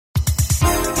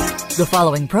The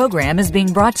following program is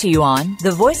being brought to you on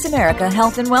the Voice America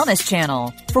Health and Wellness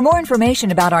Channel. For more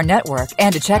information about our network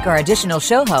and to check our additional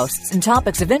show hosts and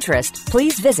topics of interest,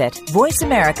 please visit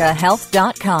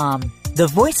voiceamericahealth.com. The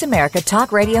Voice America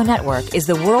Talk Radio Network is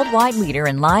the worldwide leader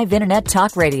in live Internet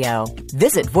talk radio.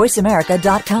 Visit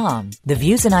voiceamerica.com. The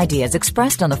views and ideas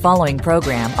expressed on the following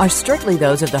program are strictly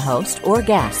those of the host or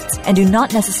guests and do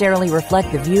not necessarily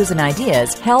reflect the views and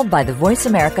ideas held by the Voice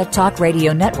America Talk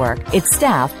Radio Network, its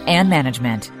staff, and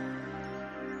management.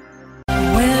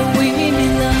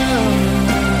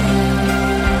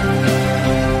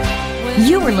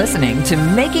 You are listening to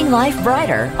Making Life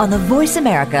Brighter on the Voice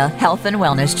America Health and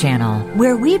Wellness Channel,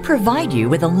 where we provide you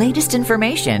with the latest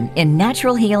information in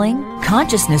natural healing,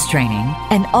 consciousness training,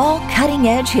 and all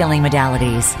cutting-edge healing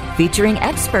modalities, featuring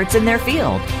experts in their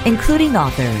field, including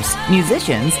authors,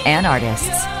 musicians, and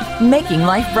artists. Making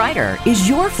Life Brighter is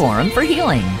your forum for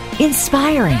healing,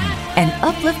 inspiring, and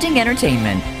uplifting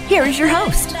entertainment. Here is your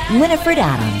host, Winifred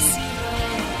Adams.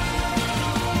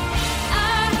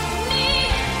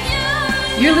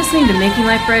 You're listening to Making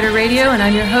Life Brighter Radio, and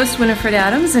I'm your host, Winifred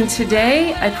Adams, and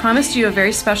today I promised you a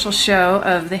very special show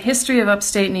of the history of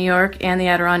upstate New York and the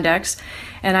Adirondacks,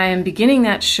 and I am beginning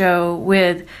that show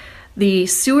with the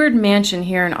Seward Mansion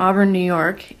here in Auburn, New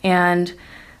York, and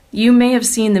you may have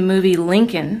seen the movie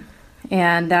Lincoln,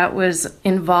 and that was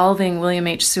involving William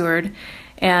H. Seward,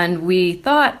 and we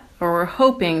thought, or were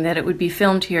hoping, that it would be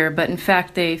filmed here, but in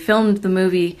fact they filmed the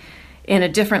movie in a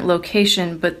different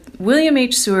location, but William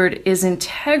H. Seward is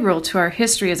integral to our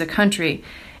history as a country,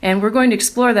 and we're going to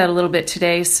explore that a little bit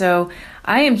today. So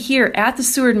I am here at the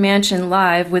Seward Mansion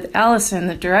live with Allison,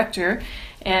 the director,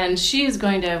 and she is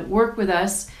going to work with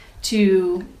us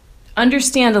to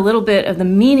understand a little bit of the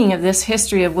meaning of this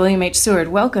history of William H. Seward.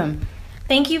 Welcome.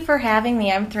 Thank you for having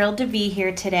me. I'm thrilled to be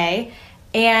here today,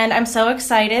 and I'm so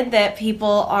excited that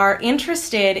people are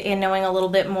interested in knowing a little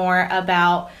bit more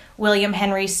about William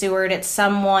Henry Seward. It's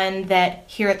someone that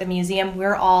here at the museum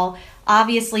we're all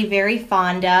obviously very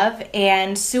fond of,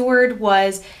 and Seward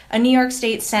was a New York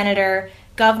State Senator,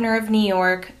 Governor of New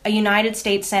York, a United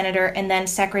States Senator, and then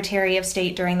Secretary of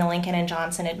State during the Lincoln and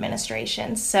Johnson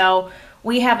administration. So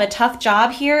we have a tough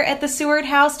job here at the Seward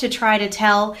House to try to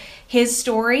tell his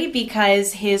story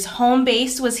because his home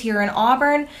base was here in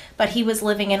Auburn, but he was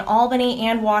living in Albany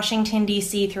and Washington,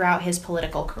 D.C. throughout his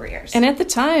political careers. And at the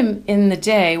time in the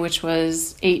day, which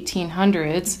was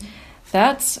 1800s,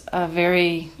 that's a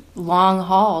very long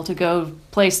haul to go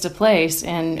place to place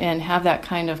and have that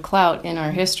kind of clout in our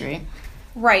history.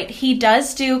 Right. He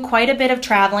does do quite a bit of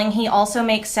traveling. He also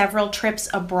makes several trips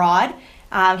abroad.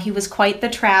 He was quite the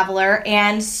traveler,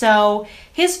 and so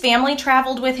his family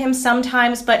traveled with him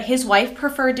sometimes, but his wife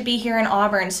preferred to be here in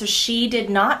Auburn, so she did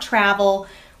not travel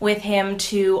with him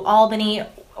to Albany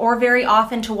or very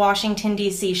often to Washington,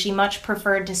 D.C. She much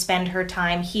preferred to spend her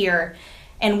time here,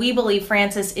 and we believe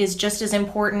Francis is just as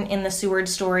important in the Seward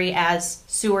story as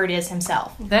Seward is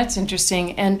himself. That's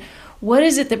interesting. And what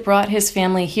is it that brought his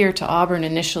family here to Auburn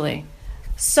initially?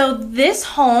 So this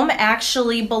home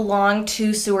actually belonged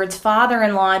to Seward's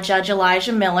father-in-law, Judge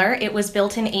Elijah Miller. It was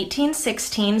built in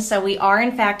 1816, so we are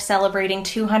in fact celebrating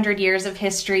 200 years of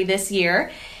history this year.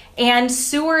 And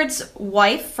Seward's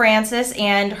wife, Frances,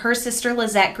 and her sister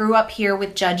Lizette grew up here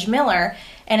with Judge Miller,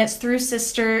 and it's through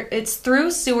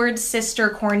Seward's sister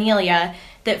Cornelia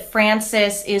that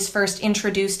Frances is first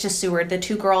introduced to Seward. The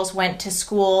two girls went to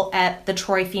school at the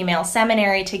Troy Female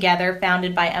Seminary together,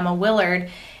 founded by Emma Willard.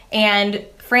 And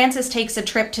Francis takes a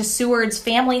trip to Seward's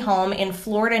family home in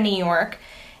Florida, New York,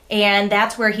 and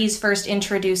that's where he's first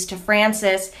introduced to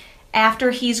Francis.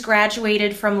 After he's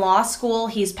graduated from law school,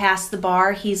 he's passed the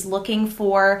bar, he's looking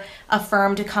for a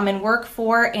firm to come and work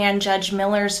for, and Judge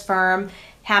Miller's firm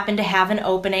happened to have an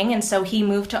opening, and so he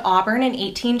moved to Auburn in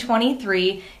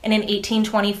 1823, and in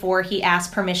 1824 he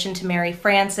asked permission to marry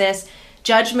Frances.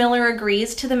 Judge Miller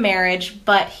agrees to the marriage,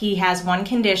 but he has one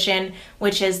condition,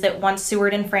 which is that once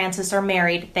Seward and Frances are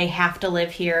married, they have to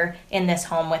live here in this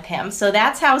home with him. So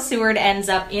that's how Seward ends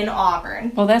up in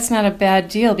Auburn. Well, that's not a bad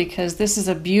deal because this is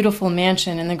a beautiful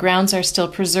mansion and the grounds are still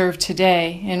preserved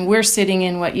today. And we're sitting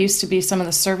in what used to be some of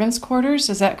the servants' quarters,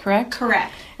 is that correct?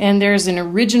 Correct. And there's an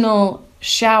original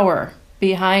shower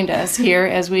behind us here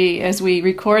as we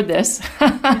record this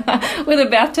with a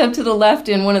bathtub to the left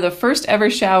in one of the first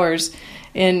ever showers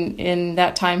in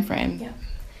that time frame. Yeah.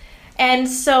 And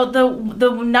so the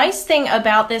nice thing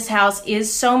about this house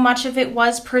is so much of it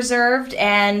was preserved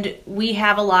and we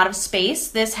have a lot of space.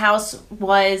 This house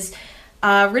was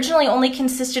originally only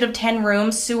consisted of 10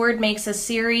 rooms. Seward makes a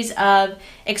series of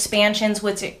expansions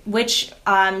which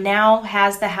now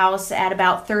has the house at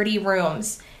about 30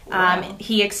 rooms. Wow.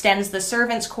 He extends the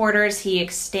servants' quarters. He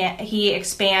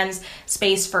expands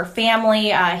space for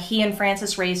family. He and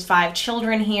Frances raised 5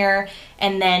 children here,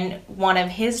 and then one of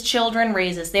his children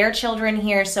raises their children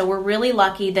here. So we're really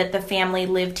lucky that the family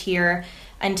lived here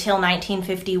until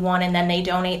 1951, and then they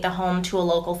donate the home to a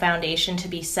local foundation to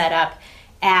be set up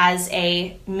as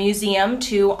a museum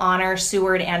to honor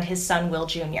Seward and his son Will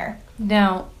Jr.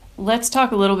 Now, let's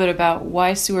talk a little bit about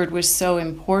why Seward was so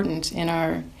important in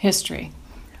our history.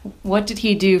 What did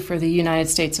he do for the United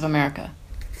States of America?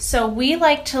 So we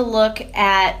like to look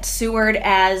at Seward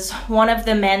as one of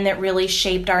the men that really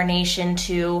shaped our nation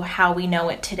to how we know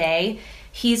it today.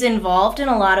 He's involved in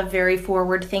a lot of very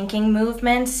forward-thinking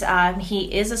movements.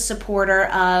 He is a supporter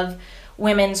of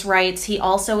women's rights. He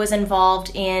also was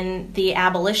involved in the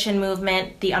abolition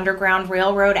movement. The Underground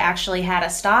Railroad actually had a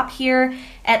stop here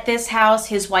at this house.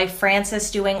 His wife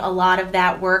Frances doing a lot of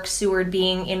that work, Seward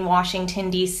being in Washington,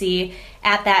 D.C.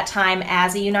 at that time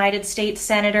as a United States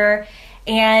Senator.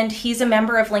 And he's a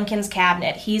member of Lincoln's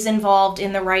cabinet. He's involved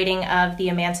in the writing of the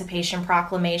Emancipation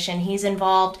Proclamation. He's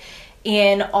involved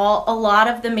in a lot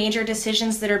of the major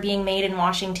decisions that are being made in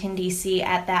Washington, D.C.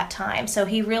 at that time. So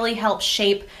he really helped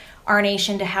shape our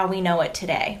nation to how we know it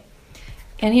today.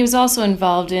 And he was also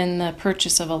involved in the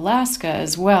purchase of Alaska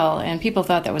as well, and people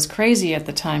thought that was crazy at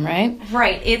the time, right?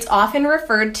 Right. It's often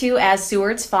referred to as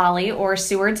Seward's Folly or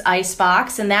Seward's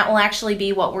Icebox, and that will actually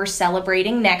be what we're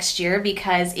celebrating next year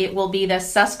because it will be the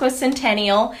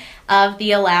sesquicentennial of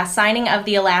the signing of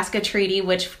the Alaska Treaty,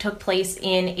 which took place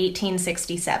in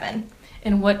 1867.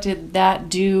 And what did that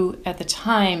do at the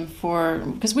time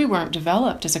because we weren't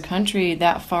developed as a country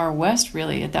that far west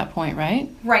really at that point, right?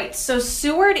 Right. So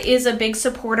Seward is a big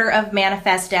supporter of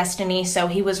Manifest Destiny, so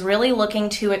he was really looking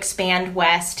to expand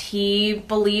west. He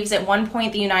believes at one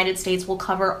point the United States will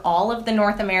cover all of the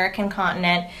North American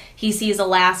continent. He sees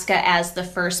Alaska as the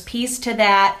first piece to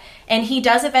that, and he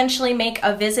does eventually make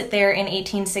a visit there in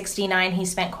 1869. He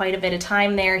spent quite a bit of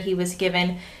time there. He was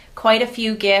given quite a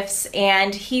few gifts,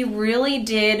 and he really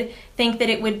did think that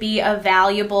it would be a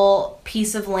valuable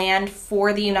piece of land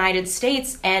for the United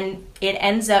States, and it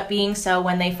ends up being so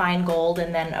when they find gold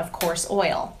and then, of course,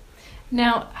 oil.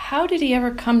 Now, how did he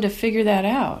ever come to figure that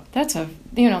out? That's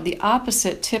the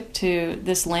opposite tip to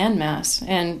this landmass,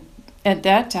 and at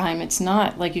that time, it's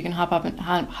not like you can hop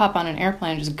on an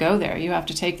airplane and just go there. You have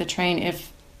to take the train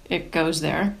if it goes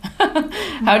there.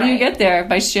 How do you get there?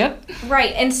 By ship?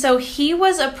 Right, and so he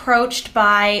was approached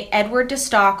by Edward de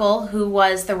Stockel, who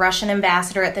was the Russian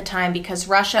ambassador at the time, because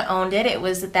Russia owned it. It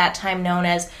was at that time known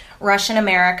as Russian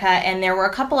America, and there were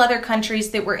a couple other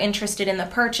countries that were interested in the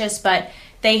purchase, but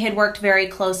they had worked very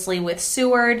closely with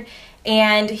Seward.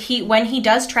 And when he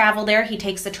does travel there, he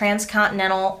takes the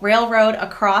Transcontinental Railroad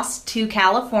across to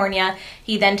California.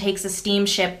 He then takes a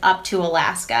steamship up to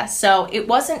Alaska. So it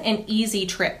wasn't an easy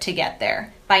trip to get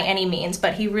there by any means,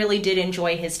 but he really did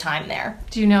enjoy his time there.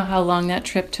 Do you know how long that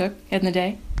trip took in the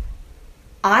day?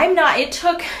 It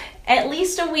took at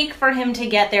least a week for him to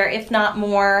get there, if not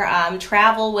more.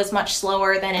 Travel was much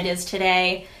slower than it is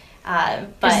today.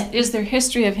 But is there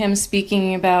history of him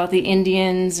speaking about the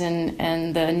Indians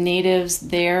and the natives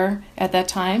there at that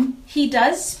time? He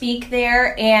does speak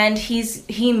there, and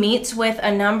he meets with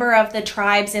a number of the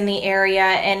tribes in the area,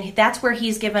 and that's where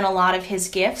he's given a lot of his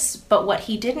gifts. But what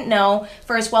he didn't know,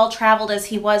 for as well-traveled as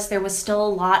he was, there was still a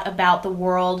lot about the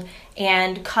world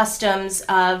and customs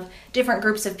of different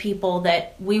groups of people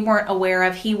that we weren't aware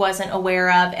of, he wasn't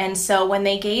aware of. And so when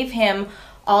they gave him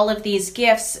all of these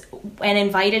gifts and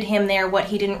invited him there, what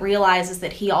he didn't realize is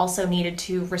that he also needed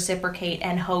to reciprocate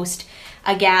and host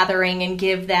a gathering and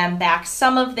give them back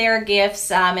some of their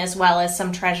gifts, as well as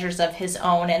some treasures of his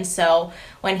own. And so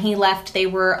when he left, they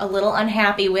were a little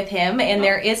unhappy with him. And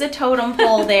there is a totem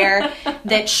pole there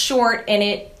that's short, and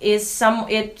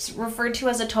it's referred to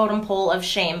as a totem pole of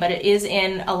shame, but it is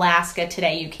in Alaska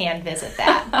today. You can visit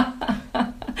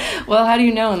that. Well, how do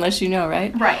you know unless you know,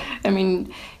 right? Right. I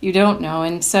mean, you don't know.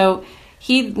 And so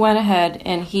he went ahead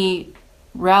and he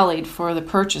rallied for the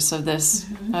purchase of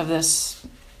this,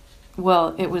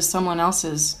 well, it was someone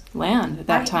else's land at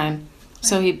that time.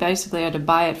 So he basically had to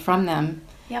buy it from them.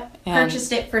 Yep.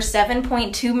 Purchased it for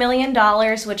 $7.2 million,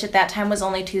 which at that time was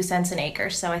only 2 cents an acre.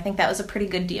 So I think that was a pretty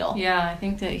good deal. Yeah, I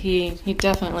think that he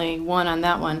definitely won on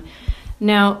that one.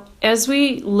 Now, as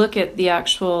we look at the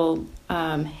actual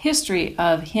history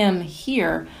of him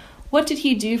here, what did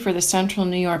he do for the central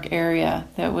New York area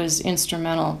that was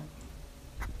instrumental?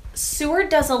 Seward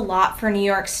does a lot for New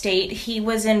York State. He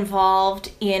was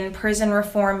involved in prison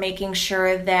reform, making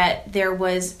sure that there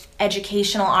was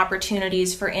educational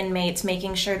opportunities for inmates,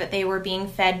 making sure that they were being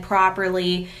fed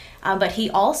properly. But he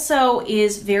also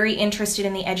is very interested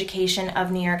in the education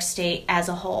of New York State as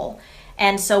a whole.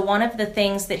 And so one of the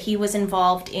things that he was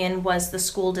involved in was the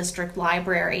school district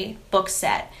library book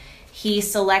set. He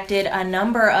selected a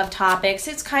number of topics.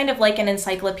 It's kind of like an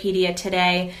encyclopedia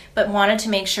today, but wanted to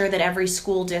make sure that every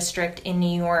school district in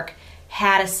New York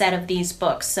had a set of these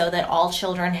books so that all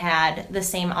children had the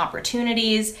same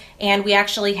opportunities. And we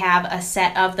actually have a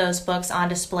set of those books on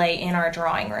display in our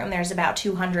drawing room. There's about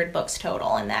 200 books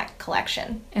total in that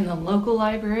collection. And the local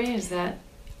library, is that?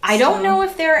 I don't know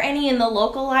if there are any in the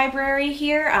local library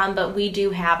here, but we do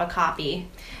have a copy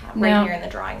right here in the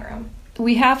drawing room.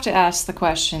 We have to ask the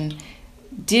question,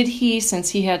 did he, since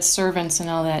he had servants and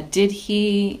all that, did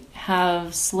he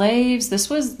have slaves? This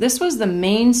was the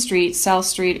main street, South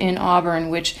Street in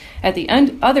Auburn, which at the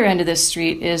other end of this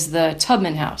street is the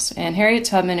Tubman House. And Harriet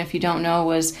Tubman, if you don't know,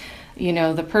 was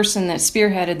the person that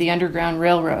spearheaded the Underground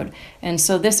Railroad. And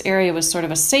so this area was sort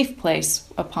of a safe place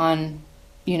upon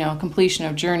completion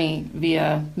of journey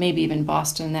via maybe even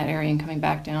Boston, that area, and coming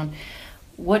back down.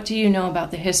 What do you know about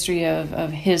the history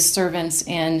of his servants,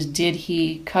 and did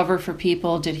he cover for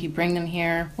people? Did he bring them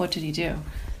here? What did he do?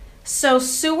 So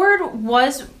Seward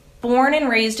was born and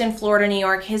raised in Florida, New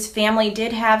York. His family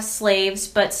did have slaves,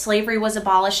 but slavery was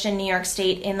abolished in New York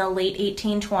State in the late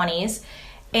 1820s.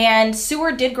 And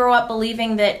Seward did grow up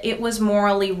believing that it was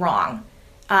morally wrong.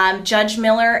 Judge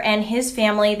Miller and his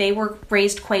family, they were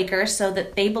raised Quakers, so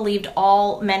that they believed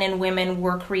all men and women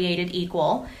were created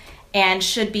equal and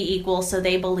should be equal, so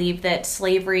they believe that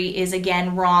slavery is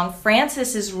again wrong.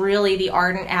 Francis is really the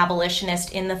ardent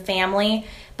abolitionist in the family,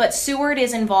 but Seward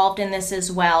is involved in this as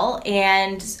well.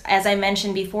 And as I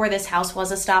mentioned before, this house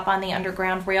was a stop on the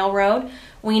Underground Railroad.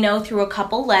 We know through a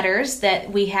couple letters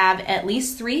that we have at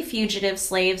least 3 fugitive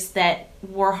slaves that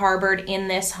were harbored in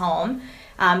this home.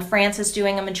 Francis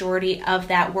doing a majority of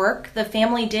that work. The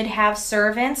family did have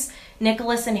servants.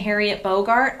 Nicholas and Harriet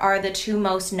Bogart are the 2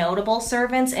 most notable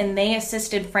servants, and they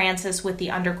assisted Francis with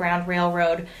the Underground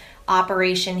Railroad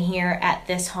operation here at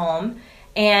this home.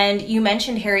 And you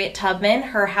mentioned Harriet Tubman.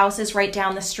 Her house is right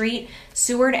down the street.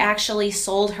 Seward actually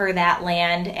sold her that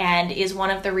land and is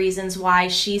one of the reasons why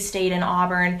she stayed in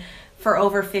Auburn for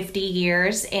over 50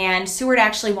 years. And Seward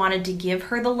actually wanted to give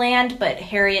her the land, but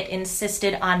Harriet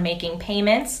insisted on making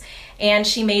payments. And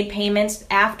she made payments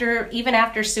even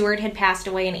after Seward had passed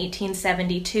away in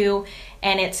 1872.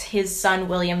 And it's his son,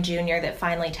 William Jr., that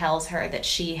finally tells her that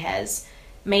she has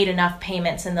made enough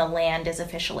payments and the land is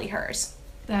officially hers.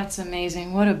 That's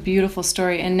amazing. What a beautiful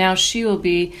story. And now she will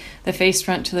be the face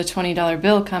front to the $20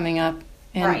 bill coming up.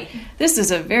 And right. This is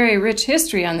a very rich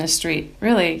history on this street,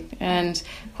 really. And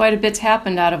quite a bit's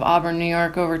happened out of Auburn, New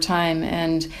York over time.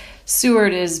 And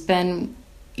Seward has been,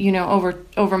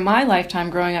 over my lifetime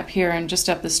growing up here and just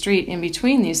up the street in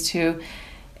between these two,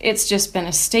 it's just been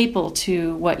a staple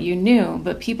to what you knew.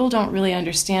 But people don't really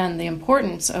understand the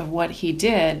importance of what he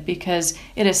did because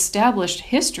it established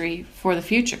history for the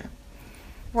future.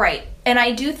 Right. And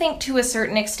I do think to a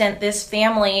certain extent this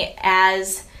family,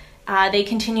 as they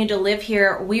continue to live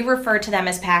here, we refer to them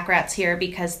as pack rats here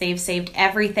because they've saved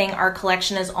everything. Our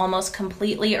collection is almost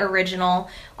completely original.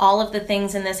 All of the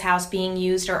things in this house being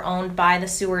used are owned by the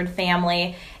Seward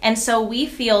family. And so we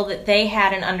feel that they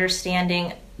had an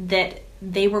understanding that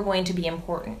they were going to be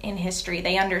important in history.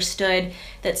 They understood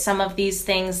that some of these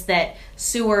things that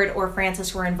Seward or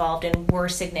Francis were involved in were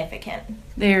significant.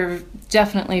 They're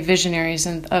definitely visionaries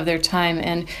of their time,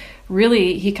 and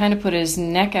really he kind of put his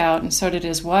neck out, and so did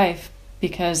his wife,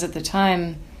 because at the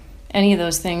time any of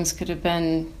those things could have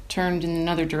been turned in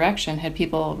another direction had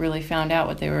people really found out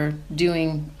what they were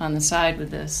doing on the side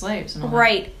with the slaves and all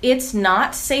right. that. It's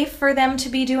not safe for them to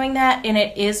be doing that, and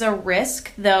it is a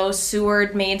risk, though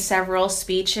Seward made several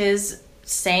speeches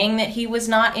saying that he was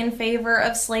not in favor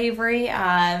of slavery.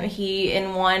 He,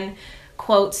 in one,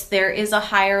 quotes, "There is a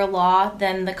higher law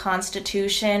than the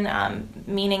Constitution,"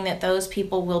 meaning that those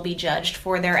people will be judged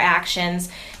for their actions,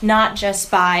 not just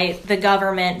by the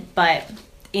government, but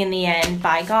in the end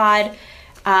by God.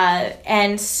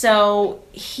 And so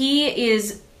he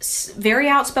is very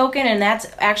outspoken, and that's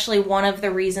actually one of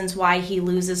the reasons why he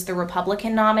loses the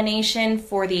Republican nomination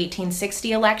for the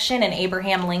 1860 election, and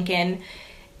Abraham Lincoln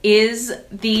is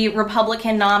the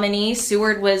Republican nominee.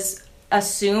 Seward was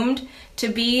assumed to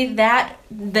be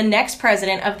the next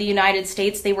president of the United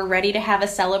States. They were ready to have a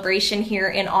celebration here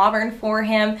in Auburn for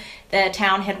him. The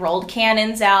town had rolled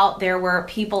cannons out. There were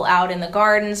people out in the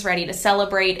gardens ready to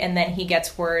celebrate, and then he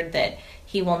gets word that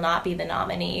he will not be the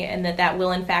nominee and that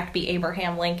will in fact be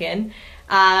Abraham Lincoln.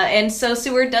 And so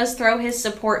Seward does throw his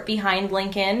support behind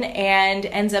Lincoln and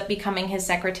ends up becoming his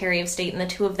Secretary of State, and the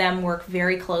two of them work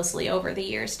very closely over the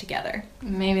years together.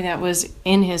 Maybe that was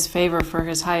in his favor for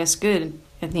his highest good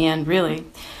at the end, really.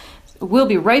 We'll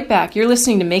be right back. You're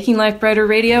listening to Making Life Brighter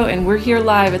Radio, and we're here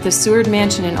live at the Seward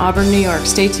Mansion in Auburn, New York.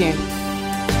 Stay tuned.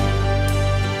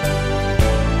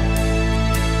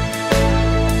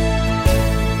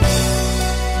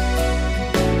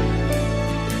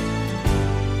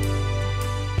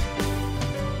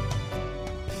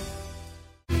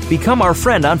 Become our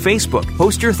friend on Facebook.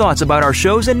 Post your thoughts about our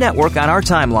shows and network on our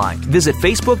timeline. Visit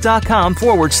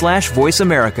facebook.com/Voice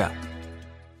America.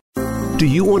 Do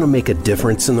you want to make a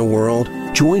difference in the world?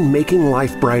 Join Making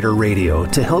Life Brighter Radio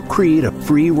to help create a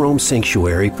free roam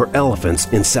sanctuary for elephants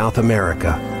in South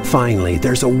America. Finally,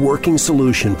 there's a working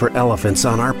solution for elephants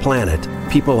on our planet.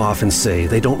 People often say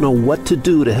they don't know what to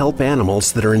do to help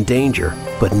animals that are in danger.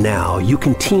 But now you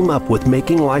can team up with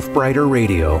Making Life Brighter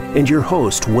Radio and your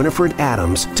host, Winifred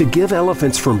Adams, to give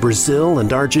elephants from Brazil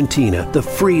and Argentina the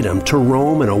freedom to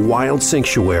roam in a wild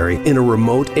sanctuary in a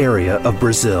remote area of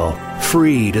Brazil.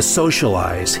 Free to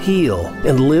socialize, heal,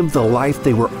 and live the life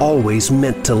they were always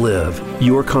meant to live.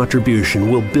 Your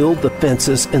contribution will build the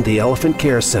fences and the Elephant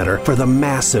Care Center for the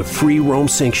massive free roam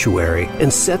sanctuary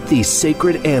and set these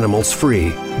sacred animals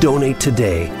free. Donate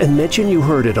today and mention you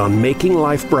heard it on Making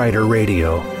Life Brighter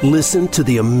Radio. Listen to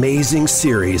the amazing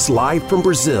series live from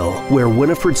Brazil, where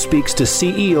Winifred speaks to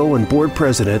CEO and board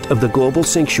president of the Global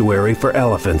Sanctuary for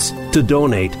Elephants. To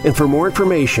donate and for more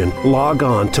information, log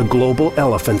on to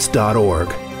globalelephants.org.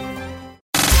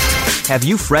 Have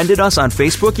you friended us on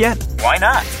Facebook yet? Why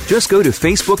not? Just go to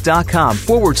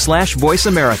facebook.com/Voice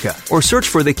America or search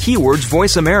for the keywords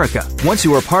Voice America. Once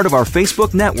you are part of our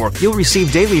Facebook network, you'll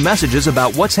receive daily messages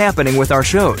about what's happening with our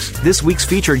shows, this week's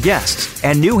featured guests,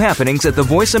 and new happenings at the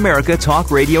Voice America Talk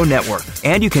Radio Network.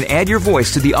 And you can add your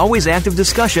voice to the always active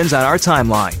discussions on our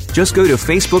timeline. Just go to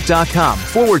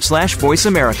facebook.com/Voice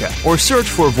America or search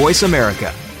for Voice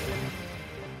America.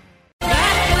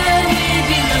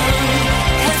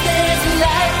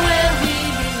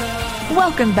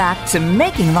 Welcome back to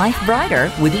Making Life Brighter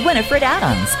with Winifred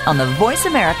Adams on the Voice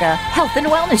America Health and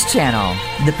Wellness Channel,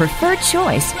 the preferred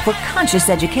choice for conscious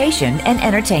education and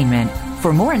entertainment.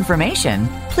 For more information,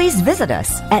 please visit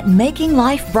us at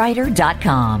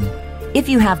makinglifebrighter.com. If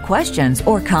you have questions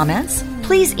or comments,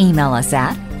 please email us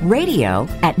at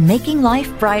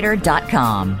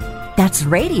radio@makinglifebrighter.com. That's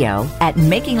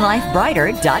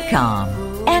radio@makinglifebrighter.com.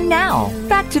 And now,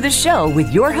 back to the show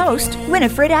with your host,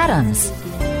 Winifred Adams.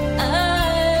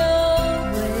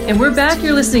 And we're back.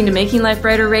 You're listening to Making Life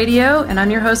Brighter Radio, and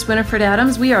I'm your host, Winifred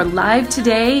Adams. We are live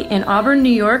today in Auburn, New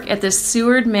York at the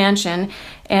Seward Mansion,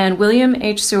 and William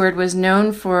H. Seward was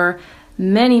known for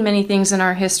many, many things in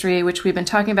our history, which we've been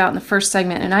talking about in the first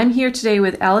segment. And I'm here today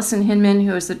with Allison Hinman,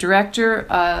 who is the Director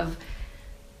of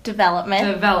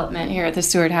Development here at the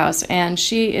Seward House, and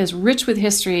she is rich with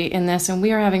history in this, and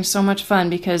we are having so much fun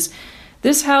because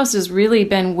this house has really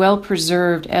been well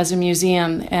preserved as a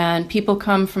museum, and people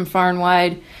come from far and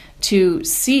wide to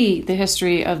see the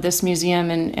history of this museum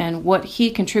and what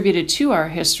he contributed to our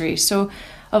history. So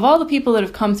of all the people that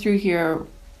have come through here,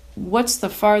 what's the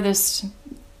farthest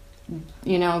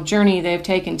journey they've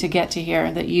taken to get to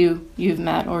here that you've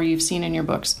met or you've seen in your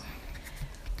books?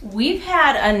 We've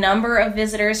had a number of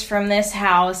visitors from this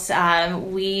house.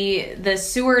 The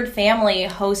Seward family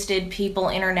hosted people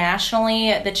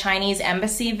internationally. The Chinese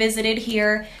embassy visited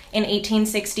here in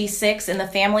 1866, and the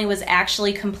family was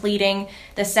actually completing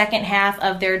the second half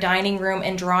of their dining room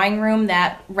and drawing room.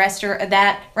 That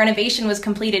renovation was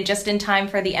completed just in time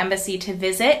for the embassy to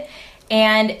visit.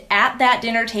 And at that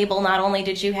dinner table, not only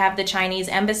did you have the Chinese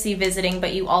embassy visiting,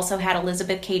 but you also had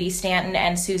Elizabeth Cady Stanton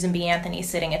and Susan B. Anthony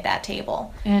sitting at that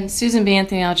table. And Susan B.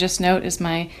 Anthony, I'll just note, is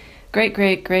my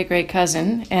great-great-great-great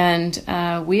cousin. And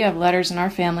we have letters in our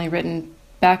family written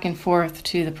back and forth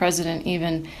to the president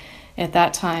even at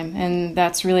that time. And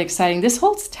that's really exciting. This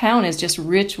whole town is just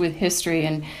rich with history.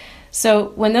 And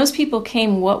so when those people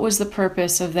came, what was the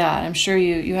purpose of that? I'm sure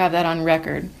you have that on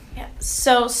record.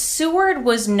 So Seward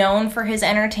was known for his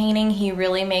entertaining. He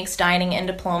really makes dining and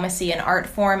diplomacy an art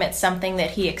form. It's something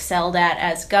that he excelled at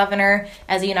as governor,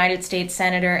 as a United States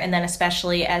senator, and then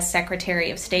especially as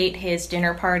Secretary of State. His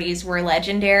dinner parties were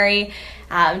legendary.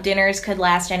 Dinners could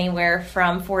last anywhere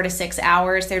from 4 to 6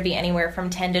 hours. There'd be anywhere from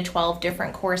 10 to 12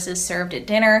 different courses served at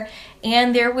dinner.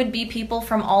 And there would be people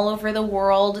from all over the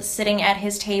world sitting at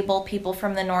his table, people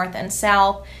from the North and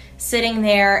South, sitting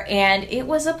there, and it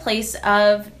was a place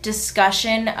of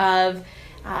discussion, of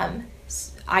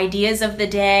ideas of the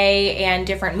day and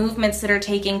different movements that are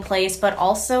taking place, but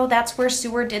also that's where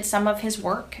Seward did some of his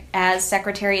work as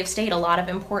Secretary of State. A lot of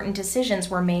important decisions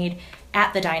were made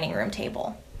at the dining room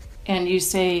table. And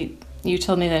you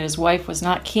told me that his wife was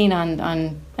not keen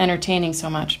on entertaining so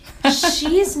much.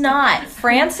 She's not.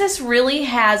 Frances really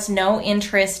has no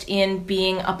interest in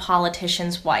being a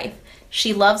politician's wife.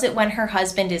 She loves it when her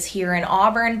husband is here in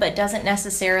Auburn, but doesn't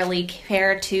necessarily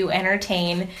care to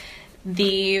entertain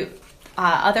the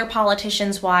other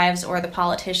politicians' wives or the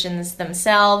politicians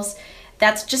themselves.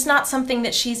 That's just not something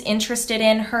that she's interested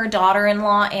in. Her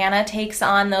daughter-in-law, Anna, takes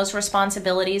on those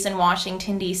responsibilities in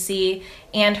Washington, D.C.,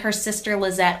 and her sister,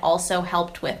 Lizette, also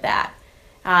helped with that.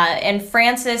 And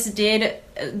Frances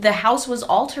the house was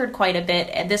altered quite a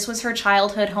bit. This was her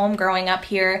childhood home growing up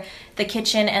here. The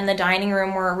kitchen and the dining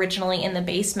room were originally in the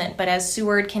basement, but as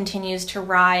Seward continues to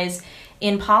rise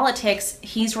in politics,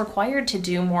 he's required to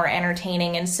do more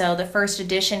entertaining, and so the first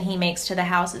addition he makes to the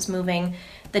house is moving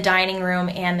the dining room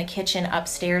and the kitchen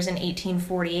upstairs in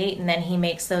 1848, and then he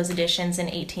makes those additions in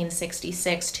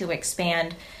 1866 to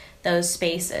expand those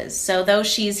spaces. So though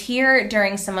she's here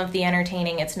during some of the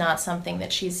entertaining, it's not something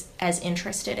that she's as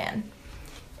interested in.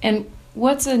 And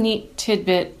what's a neat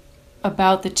tidbit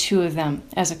about the two of them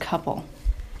as a couple?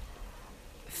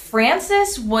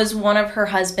 Frances was one of her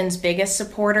husband's biggest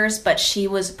supporters, but she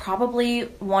was probably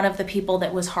one of the people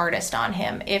that was hardest on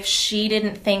him. If she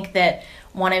didn't think that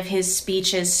one of his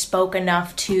speeches spoke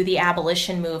enough to the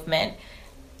abolition movement,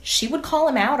 she would call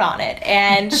him out on it.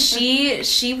 And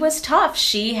she was tough.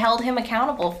 She held him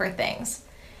accountable for things.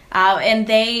 And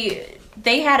they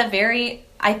had a very,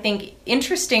 I think,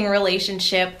 interesting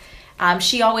relationship.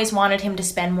 She always wanted him to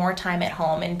spend more time at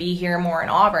home and be here more in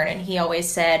Auburn. And he always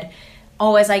said,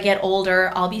 oh, as I get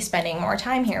older, I'll be spending more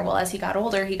time here. Well, as he got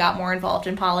older, he got more involved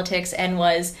in politics and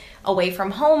was away from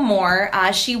home more.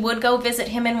 She would go visit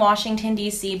him in Washington,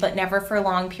 D.C., but never for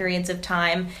long periods of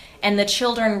time. And the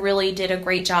children really did a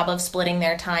great job of splitting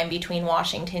their time between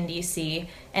Washington, D.C.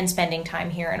 and spending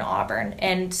time here in Auburn.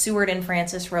 And Seward and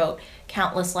Frances wrote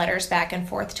countless letters back and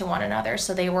forth to one another,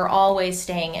 so they were always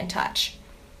staying in touch.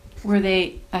 Were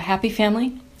they a happy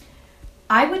family?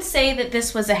 I would say that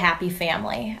this was a happy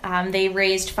family. They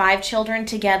raised 5 children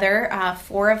together.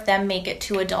 4 of them make it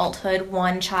to adulthood.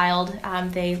 1 child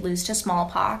they lose to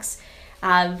smallpox.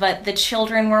 But the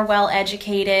children were well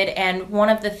educated, and one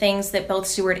of the things that both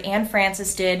Seward and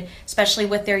Frances did, especially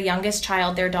with their youngest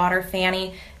child, their daughter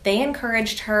Fanny, they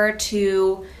encouraged her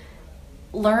to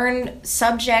learn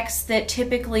subjects that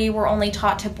typically were only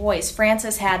taught to boys.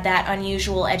 Frances had that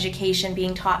unusual education,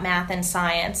 being taught math and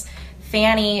science.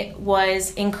 Fanny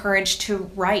was encouraged to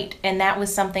write, and that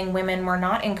was something women were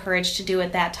not encouraged to do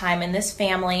at that time. In this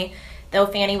family, though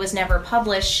Fanny was never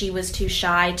published, she was too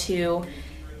shy to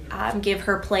give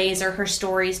her plays or her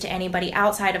stories to anybody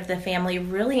outside of the family,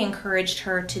 really encouraged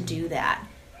her to do that.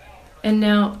 And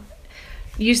now,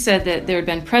 you said that there had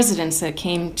been presidents that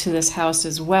came to this house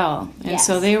as well. And Yes.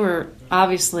 So they were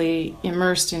obviously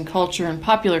immersed in culture and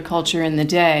popular culture in the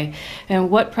day. And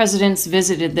what presidents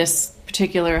visited this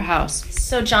particular house?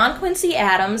 So John Quincy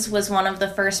Adams was one of the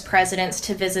first presidents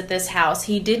to visit this house.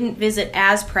 He didn't visit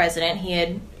as president.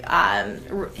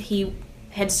 He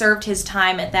had served his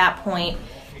time at that point,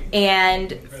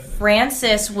 and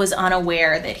Frances was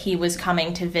unaware that he was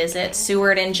coming to visit.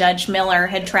 Seward and Judge Miller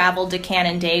had traveled to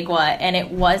Canandaigua, and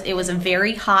it was a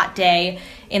very hot day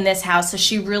in this house, so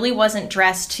she really wasn't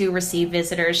dressed to receive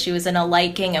visitors. She was in a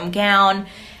light gingham gown,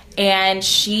 and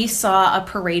she saw a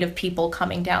parade of people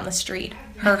coming down the street.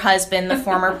 Her husband, the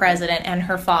former president, and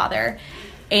her father.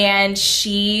 And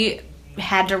she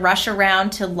had to rush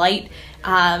around to light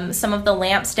some of the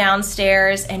lamps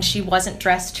downstairs, and she wasn't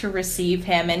dressed to receive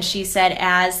him. And she said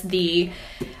as the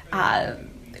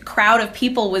crowd of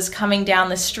people was coming down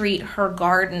the street, her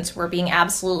gardens were being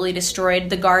absolutely destroyed.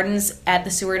 The gardens at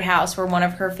the Seward house were one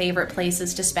of her favorite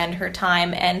places to spend her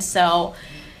time, and so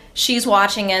she's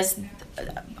watching as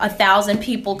 1,000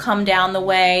 people come down the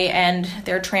way, and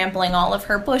they're trampling all of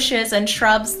her bushes and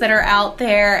shrubs that are out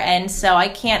there. And so I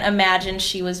can't imagine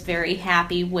she was very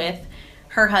happy with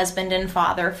her husband and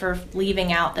father for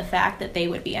leaving out the fact that they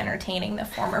would be entertaining the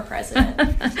former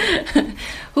president.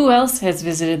 Who else has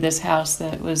visited this house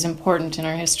that was important in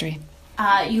our history?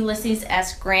 Ulysses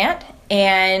S. Grant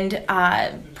and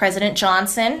President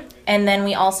Johnson. And then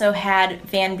we also had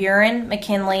Van Buren,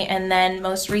 McKinley, and then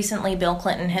most recently Bill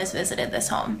Clinton has visited this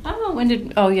home.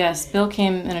 Oh, yes, Bill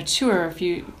came on a tour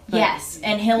Yes,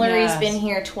 and Hillary's been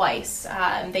here twice.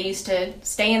 They used to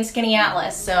stay in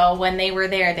Skaneateles, so when they were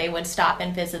there, they would stop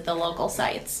and visit the local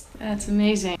sites. That's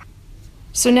amazing.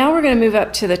 So now we're going to move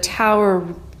up to the tower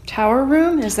tower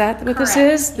room. Is that what this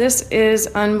Correct. is? This is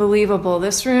unbelievable.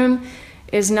 This room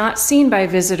is not seen by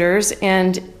visitors,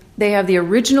 and they have the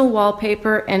original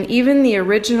wallpaper and even the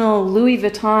original Louis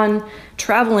Vuitton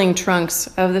traveling trunks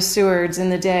of the Sewards in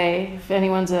the day. If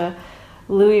anyone's a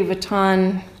Louis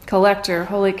Vuitton collector,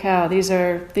 holy cow, these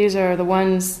are the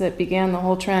ones that began the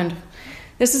whole trend.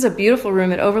 This is a beautiful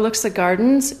room. It overlooks the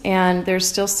gardens, and there's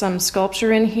still some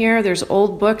sculpture in here. There's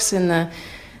old books in the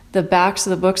backs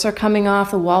of the books are coming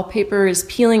off. The wallpaper is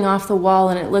peeling off the wall,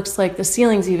 and it looks like the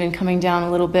ceiling's even coming down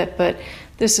a little bit, but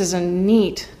this is a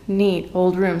neat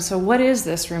old room. So what is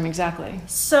this room exactly?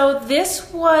 So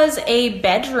this was a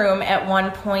bedroom at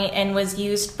one point and was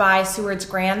used by Seward's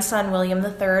grandson, William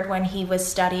III, when he was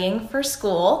studying for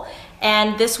school.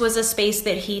 And this was a space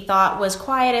that he thought was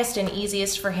quietest and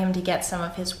easiest for him to get some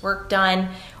of his work done.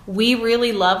 We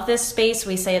really love this space.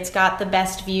 We say it's got the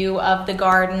best view of the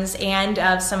gardens and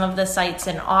of some of the sites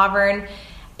in Auburn.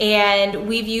 And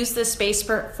we've used this space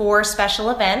for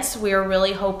special events. We are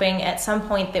really hoping at some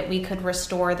point that we could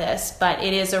restore this, but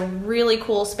it is a really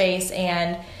cool space,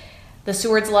 and the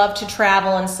Sewards love to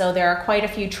travel, and so there are quite a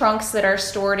few trunks that are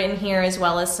stored in here as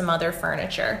well as some other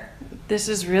furniture. This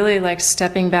is really like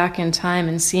stepping back in time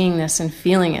and seeing this and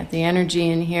feeling it. The energy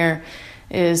in here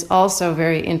is also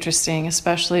very interesting,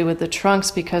 especially with the trunks,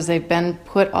 because they've been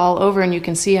put all over, and you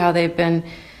can see how they've been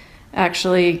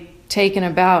actually taken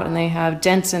about, and they have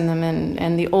dents in them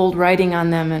and the old writing on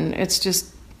them, and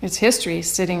it's history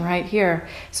sitting right here.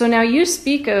 So now you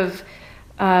speak of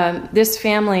this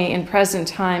family in present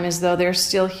time as though they're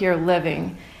still here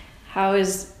living. How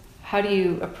do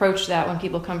you approach that when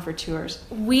people come for tours?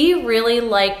 We really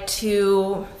like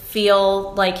to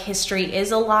feel like history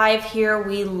is alive here.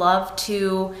 We love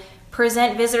to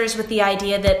present visitors with the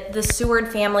idea that the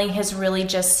Seward family has really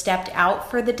just stepped out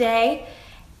for the day.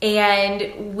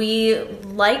 And we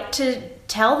like to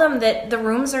tell them that the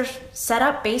rooms are set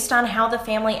up based on how the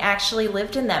family actually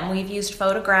lived in them. We've used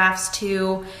photographs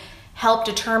to help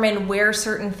determine where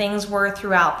certain things were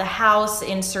throughout the house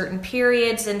in certain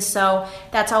periods. And so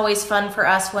that's always fun for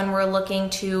us when we're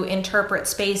looking to interpret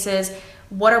spaces.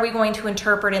 What are we going to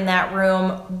interpret in that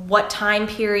room? What time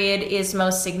period is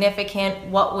most significant?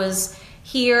 What was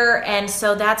here? And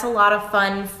so that's a lot of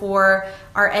fun for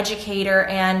our educator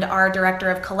and our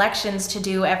director of collections to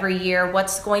do every year.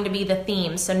 What's going to be the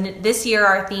theme? So this year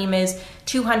our theme is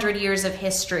 200 years of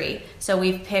history. So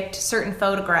we've picked certain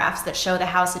photographs that show the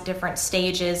house at different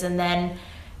stages, and then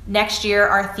next year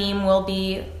our theme will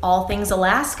be all things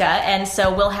Alaska, and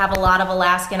so we'll have a lot of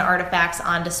Alaskan artifacts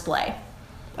on display.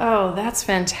 Oh, that's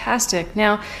fantastic.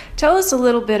 Now, tell us a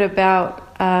little bit about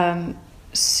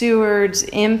Seward's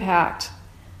impact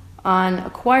on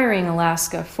acquiring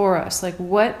Alaska for us. Like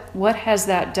what has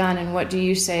that done, and what do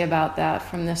you say about that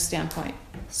from this standpoint?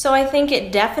 So I think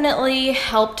it definitely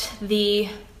helped the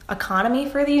economy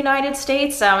for the United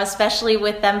States, especially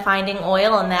with them finding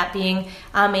oil and that being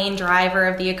a main driver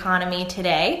of the economy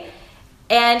today.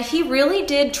 And he really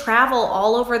did travel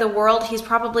all over the world. He's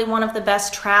probably one of the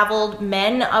best traveled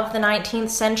men of the 19th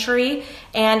century.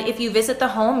 And if you visit the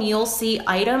home, you'll see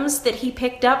items that he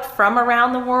picked up from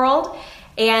around the world.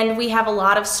 And we have a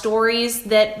lot of stories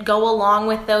that go along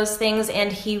with those things.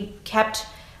 And he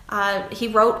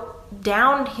wrote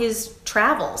down his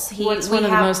travels. What's one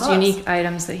of the most unique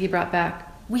items that he brought back?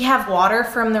 We have water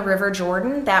from the River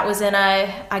Jordan. That was in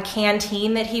a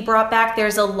canteen that he brought back.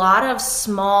 There's a lot of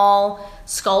small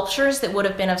sculptures that would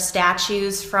have been of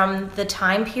statues from the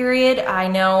time period. I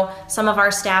know some of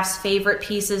our staff's favorite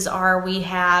pieces are, we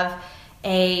have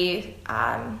a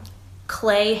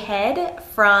clay head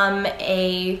from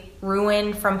a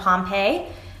ruin from Pompeii.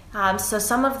 So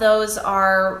some of those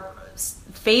are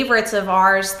favorites of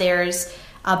ours. There's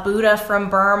a Buddha from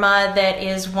Burma that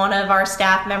is one of our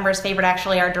staff members' favorite,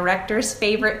 actually our director's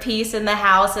favorite piece in the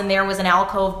house, and there was an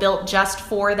alcove built just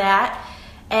for that.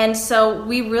 And so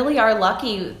we really are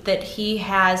lucky that he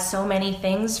has so many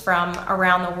things from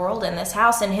around the world in this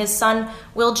house. And his son,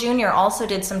 Will Jr., also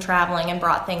did some traveling and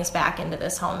brought things back into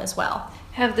this home as well.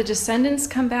 Have the descendants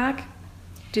come back?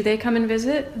 Do they come and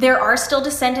visit? There are still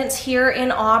descendants here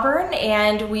in Auburn,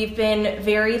 and we've been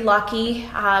very lucky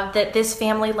that this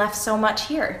family left so much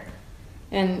here.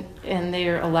 And they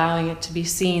are allowing it to be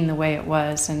seen the way it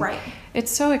was. And right.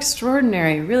 It's so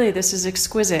extraordinary. Really, this is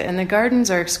exquisite. And the gardens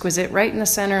are exquisite right in the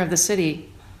center of the city.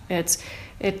 It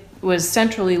was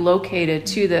centrally located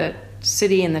to the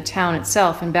city and the town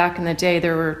itself. And back in the day,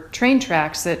 there were train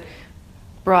tracks that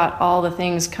brought all the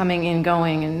things coming and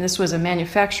going. And this was a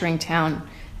manufacturing town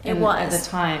at the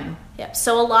time. Yep.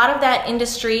 So a lot of that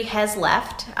industry has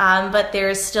left, but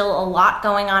there's still a lot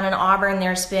going on in Auburn.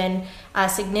 There's been a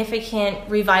significant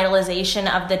revitalization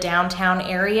of the downtown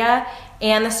area.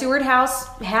 And the Seward House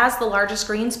has the largest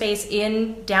green space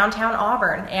in downtown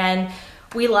Auburn. And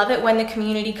we love it when the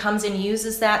community comes and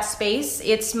uses that space.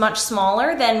 It's much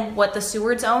smaller than what the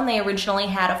Sewards own. They originally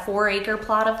had a 4-acre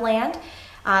plot of land.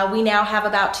 We now have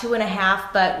about 2.5,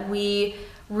 but we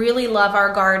really love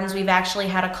our gardens. We've actually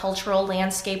had a cultural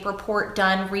landscape report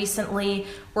done recently.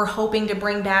 We're hoping to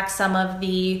bring back some of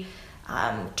the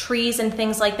trees and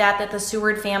things like that the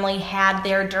Seward family had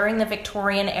there during the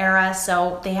Victorian era.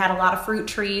 So they had a lot of fruit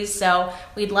trees, so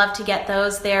we'd love to get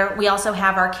those there. We also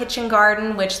have our kitchen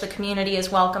garden, which the community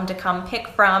is welcome to come pick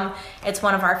from. It's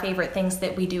one of our favorite things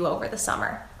that we do over the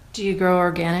summer. Do you grow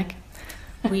organic?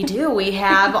 We do. We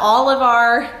have all of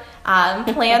our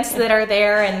plants that are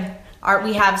there, and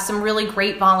we have some really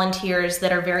great volunteers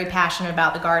that are very passionate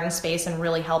about the garden space and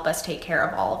really help us take care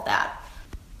of all of that.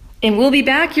 And we'll be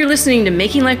back. You're listening to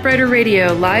Making Life Brighter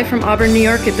Radio, live from Auburn, New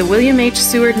York at the William H.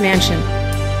 Seward Mansion.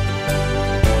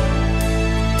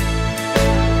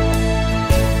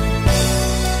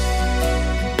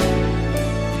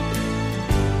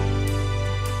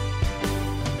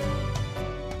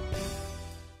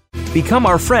 Become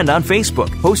our friend on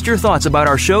Facebook. Post your thoughts about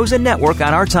our shows and network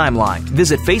on our timeline.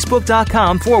 Visit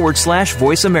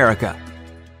facebook.com/Voice America.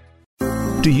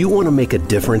 Do you want to make a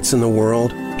difference in the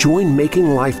world? Join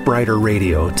Making Life Brighter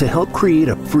Radio to help create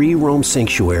a free roam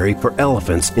sanctuary for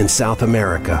elephants in South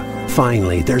America.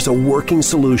 Finally, there's a working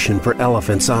solution for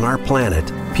elephants on our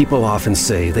planet. People often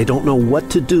say they don't know what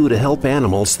to do to help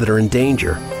animals that are in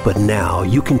danger. But now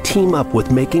you can team up with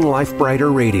Making Life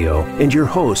Brighter Radio and your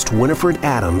host, Winifred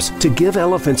Adams, to give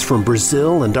elephants from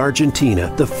Brazil and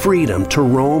Argentina the freedom to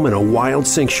roam in a wild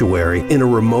sanctuary in a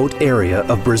remote area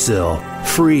of Brazil.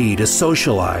 Free to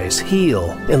socialize,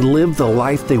 heal, and live the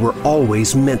life they were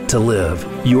always meant to live.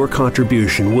 Your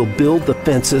contribution will build the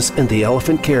fences and the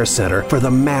Elephant Care Center for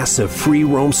the massive free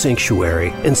roam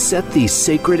sanctuary and set these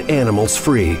sacred animals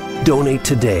free. Donate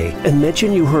today and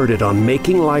mention you heard it on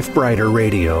Making Life Brighter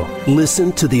Radio.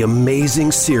 Listen to the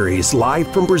amazing series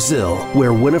live from Brazil,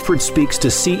 where Winifred speaks to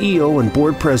CEO and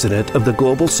board president of the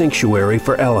Global Sanctuary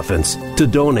for Elephants. To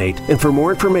donate and for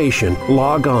more information,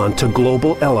 log on to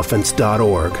globalelephants.org.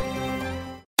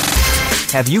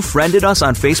 Have you friended us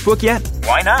on Facebook yet?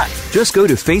 Why not? Just go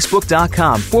to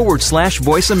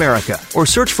facebook.com/Voice America or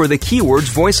search for the keywords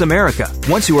Voice America.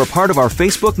 Once you are part of our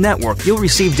Facebook network, you'll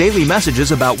receive daily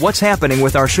messages about what's happening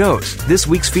with our shows, this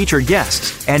week's featured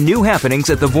guests, and new happenings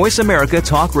at the Voice America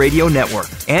Talk Radio Network.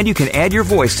 And you can add your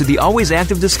voice to the always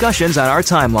active discussions on our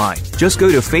timeline. Just go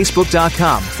to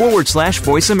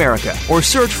facebook.com/Voice America or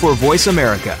search for Voice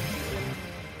America.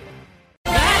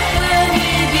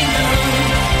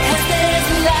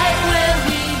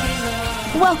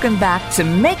 Welcome back to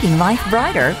Making Life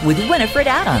Brighter with Winifred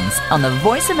Adams on the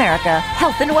Voice America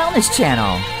Health and Wellness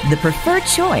Channel, the preferred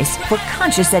choice for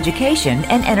conscious education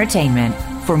and entertainment.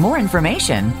 For more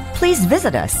information, please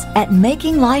visit us at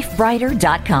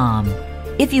makinglifebrighter.com.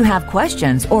 If you have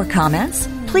questions or comments,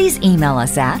 please email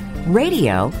us at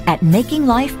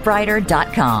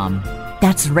radio@makinglifebrighter.com.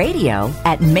 That's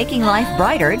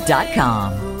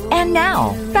radio@makinglifebrighter.com. And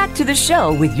now, back to the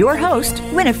show with your host,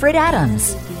 Winifred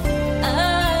Adams.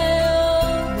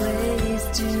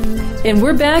 And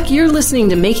we're back. You're listening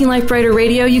to Making Life Brighter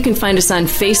Radio. You can find us on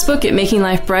Facebook at Making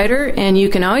Life Brighter, and you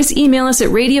can always email us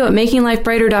at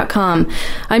radio@makinglifebrighter.com.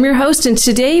 I'm your host, and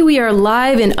today we are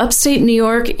live in upstate New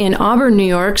York, in Auburn, New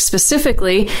York,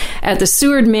 specifically at the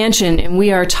Seward Mansion, and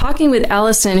we are talking with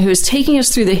Allison, who is taking us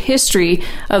through the history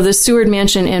of the Seward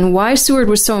Mansion and why Seward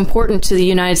was so important to the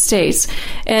United States.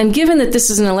 And given that this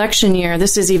is an election year,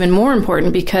 this is even more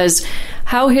important because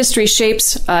how history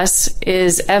shapes us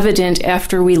is evident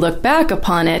after we look back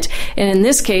upon it. And in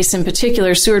this case in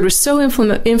particular, Seward was so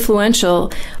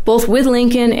influential both with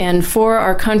Lincoln and for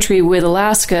our country with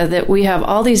Alaska that we have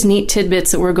all these neat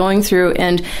tidbits that we're going through,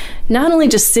 and not only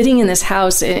just sitting in this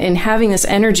house and having this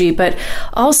energy, but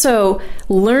also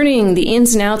learning the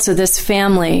ins and outs of this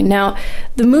family. Now,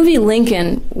 the movie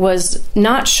Lincoln was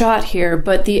not shot here,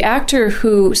 but the actor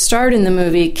who starred in the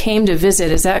movie came to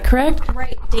visit. Is that correct?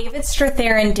 Right. David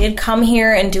Strathairn did come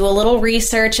here and do a little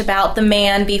research about the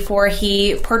man before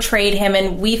he portrayed him,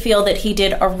 and we feel that he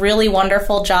did a really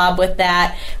wonderful job with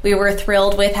that. We were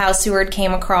thrilled with how Seward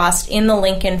came across in the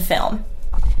Lincoln film.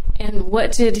 And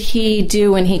what did he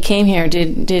do when he came here?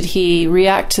 Did he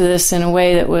react to this in a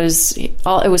way that was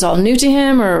all new to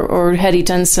him, or had he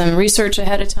done some research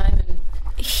ahead of time?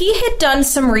 He had done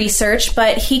some research,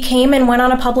 but he came and went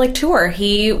on a public tour.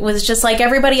 He was just like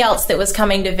everybody else that was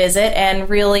coming to visit and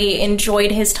really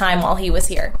enjoyed his time while he was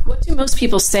here. What do most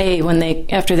people say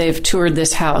after they've toured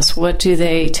this house? What do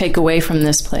they take away from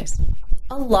this place?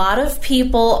 A lot of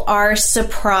people are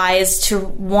surprised to,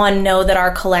 one, know that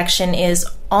our collection is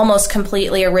almost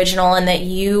completely original and that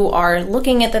you are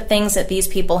looking at the things that these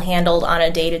people handled on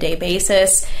a day-to-day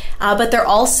basis. But they're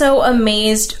also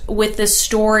amazed with the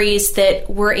stories that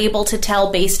we're able to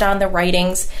tell based on the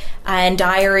writings and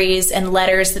diaries and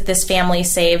letters that this family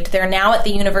saved. They're now at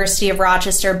the University of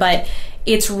Rochester, but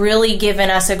it's really given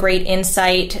us a great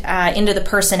insight into the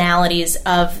personalities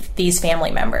of these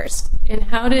family members. And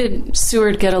how did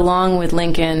Seward get along with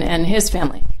Lincoln and his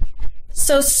family?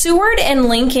 So Seward and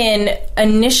Lincoln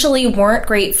initially weren't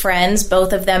great friends,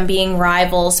 both of them being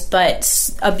rivals, but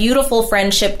a beautiful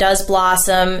friendship does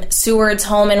blossom. Seward's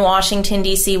home in Washington,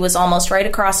 D.C. was almost right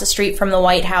across the street from the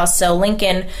White House, so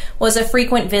Lincoln was a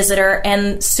frequent visitor,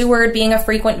 and Seward being a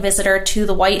frequent visitor to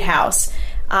the White House.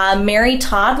 Mary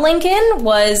Todd Lincoln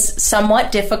was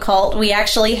somewhat difficult. We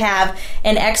actually have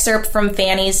an excerpt from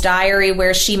Fanny's diary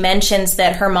where she mentions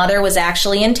that her mother was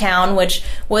actually in town, which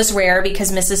was rare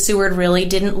because Mrs. Seward really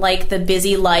didn't like the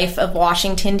busy life of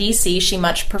Washington, D.C. She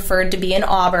much preferred to be in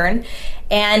Auburn.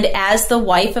 And as the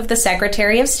wife of the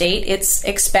Secretary of State, it's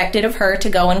expected of her to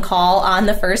go and call on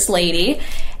the First Lady.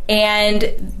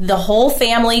 And the whole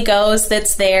family goes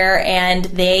that's there, and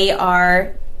they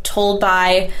are told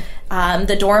by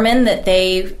the doorman that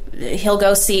he'll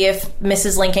go see if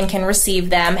Mrs. Lincoln can receive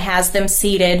them, has them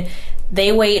seated.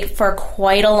 They wait for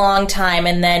quite a long time,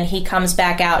 and then he comes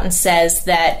back out and says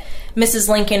that Mrs.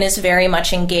 Lincoln is very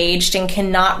much engaged and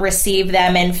cannot receive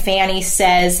them, and Fanny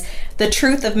says the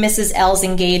truth of Mrs. L's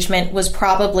engagement was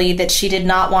probably that she did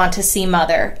not want to see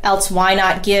Mother, else why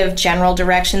not give general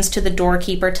directions to the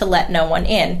doorkeeper to let no one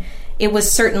in? It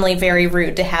was certainly very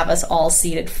rude to have us all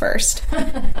seated first.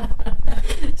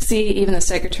 See, even the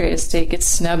Secretary of State gets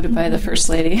snubbed by the First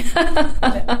Lady. Well,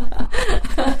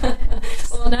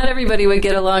 not everybody would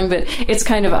get along, but it's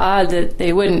kind of odd that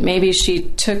they wouldn't. Maybe he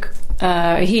took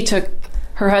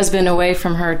her husband away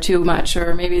from her too much,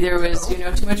 or maybe there was,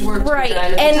 too much work to be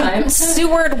done at the time. And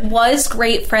Seward was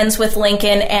great friends with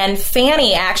Lincoln, and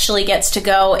Fanny actually gets to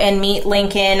go and meet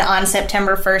Lincoln on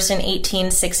September 1st in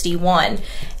 1861.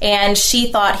 And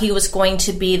she thought he was going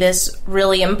to be this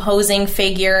really imposing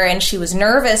figure, and she was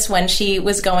nervous when she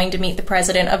was going to meet the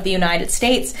President of the United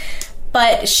States.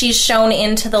 But she's shown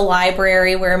into the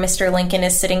library where Mr. Lincoln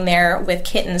is sitting there with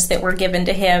kittens that were given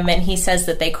to him, and he says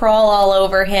that they crawl all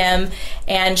over him,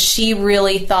 and she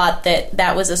really thought that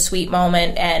that was a sweet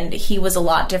moment, and he was a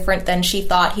lot different than she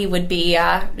thought he would be,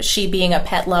 she being a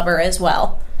pet lover as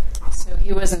well. So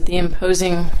he wasn't the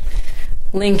imposing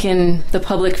Lincoln, the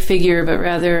public figure, but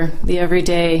rather the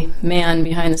everyday man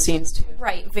behind the scenes too.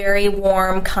 Right, very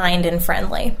warm, kind, and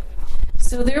friendly.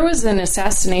 So there was an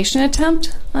assassination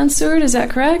attempt on Seward, is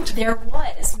that correct? There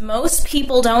was. Most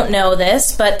people don't know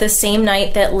this, but the same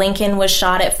night that Lincoln was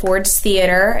shot at Ford's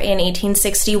Theater in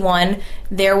 1861,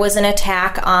 there was an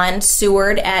attack on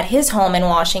Seward at his home in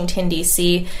Washington,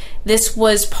 D.C. This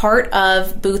was part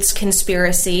of Booth's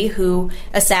conspiracy, who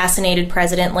assassinated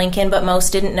President Lincoln, but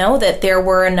most didn't know that there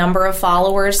were a number of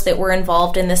followers that were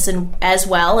involved in this as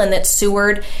well, and that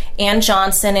Seward and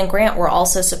Johnson and Grant were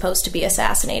also supposed to be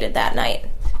assassinated that night.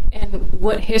 And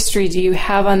what history do you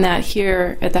have on that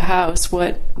here at the house?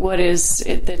 What is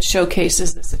it that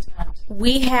showcases this attempt?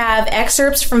 We have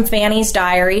excerpts from Fanny's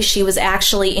diary. She was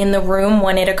actually in the room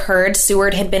when it occurred.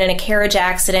 Seward had been in a carriage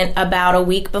accident about a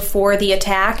week before the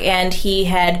attack, and he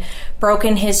had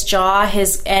broken his jaw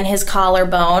and his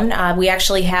collarbone. We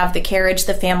actually have the carriage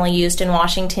the family used in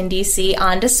Washington, D.C.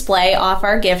 on display off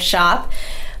our gift shop.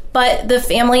 But the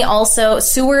family also,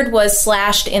 Seward was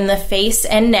slashed in the face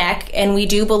and neck, and we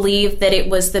do believe that it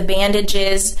was the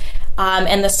bandages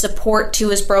and the support to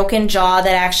his broken jaw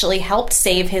that actually helped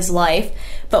save his life.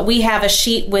 But we have a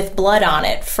sheet with blood on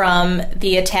it from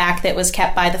the attack that was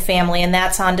kept by the family, and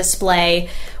that's on display.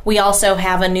 We also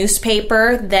have a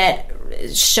newspaper that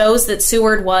shows that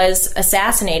Seward was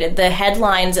assassinated. The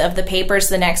headlines of the papers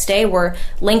the next day were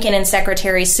Lincoln and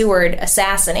Secretary Seward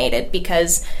assassinated,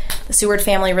 because the Seward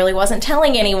family really wasn't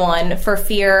telling anyone for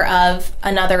fear of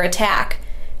another attack.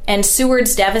 And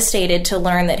Seward's devastated to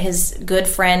learn that his good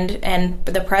friend and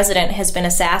the president has been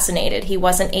assassinated. He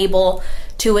wasn't able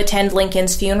to attend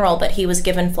Lincoln's funeral, but he was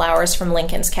given flowers from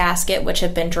Lincoln's casket, which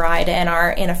have been dried and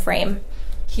are in a frame.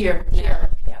 Here. Yeah.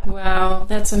 Wow,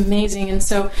 that's amazing. And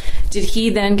so did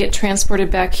he then get transported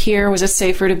back here? Was it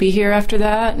safer to be here after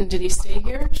that? And did he stay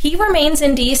here? He remains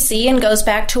in D.C. and goes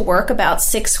back to work about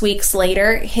 6 weeks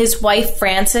later. His wife,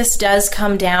 Frances, does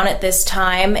come down at this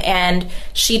time, and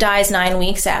she dies 9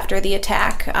 weeks after the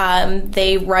attack.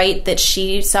 They write that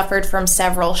she suffered from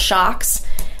several shocks,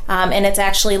 and it's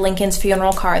actually Lincoln's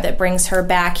funeral car that brings her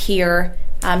back here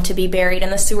to be buried.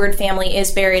 And the Seward family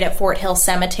is buried at Fort Hill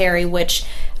Cemetery, which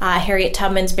Harriet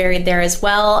Tubman's buried there as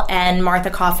well, and Martha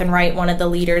Coffin Wright, one of the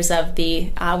leaders of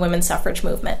the women's suffrage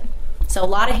movement. So a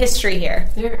lot of history here.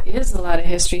 There is a lot of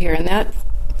history here, and that,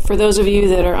 for those of you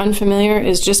that are unfamiliar,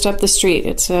 is just up the street.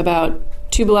 It's about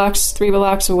 3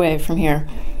 blocks away from here.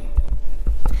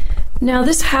 Now,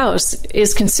 this house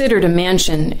is considered a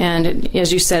mansion, and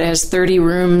as you said, it has 30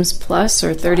 rooms plus,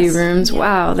 or 30 rooms. Yeah.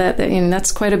 Wow,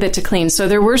 that's quite a bit to clean. So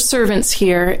there were servants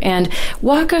here, and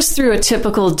walk us through a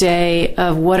typical day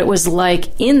of what it was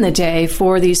like in the day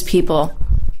for these people.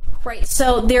 Right,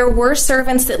 so there were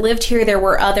servants that lived here. There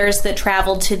were others that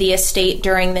traveled to the estate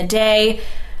during the day.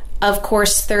 Of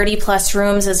course, 30 plus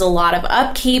rooms is a lot of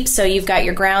upkeep. So you've got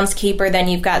your groundskeeper, then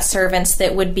you've got servants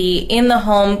that would be in the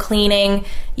home cleaning.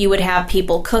 You would have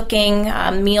people cooking.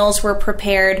 Meals were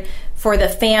prepared for the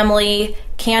family.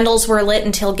 Candles were lit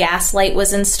until gas light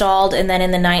was installed. And then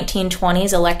in the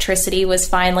 1920s, electricity was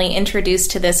finally introduced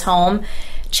to this home.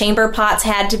 Chamber pots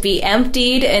had to be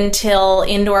emptied until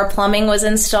indoor plumbing was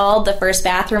installed. The first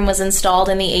bathroom was installed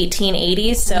in the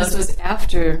 1880s. So this was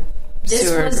after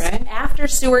Seward, right? After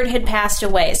Seward had passed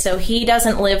away, so he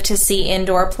doesn't live to see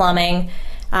indoor plumbing.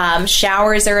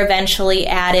 Showers are eventually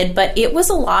added, but it was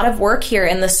a lot of work here,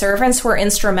 and the servants were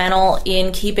instrumental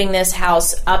in keeping this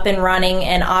house up and running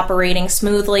and operating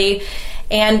smoothly.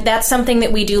 And that's something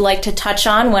that we do like to touch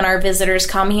on when our visitors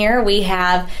come here. We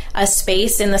have a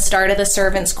space in the start of the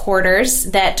servants' quarters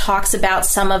that talks about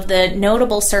some of the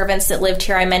notable servants that lived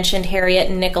here. I mentioned Harriet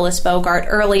and Nicholas Bogart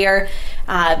earlier.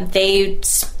 They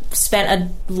spent a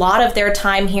lot of their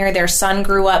time here. Their son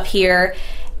grew up here.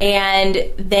 And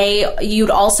you'd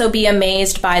also be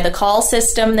amazed by the call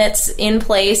system that's in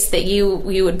place, that you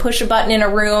would push a button in a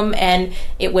room and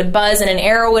it would buzz and an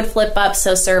arrow would flip up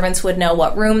so servants would know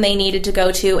what room they needed to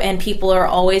go to. And people are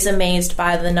always amazed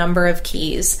by the number of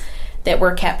keys that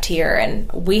were kept here.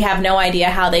 And we have no idea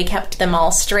how they kept them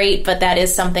all straight, but that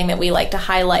is something that we like to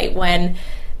highlight when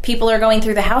people are going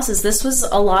through the houses. This was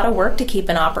a lot of work to keep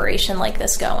an operation like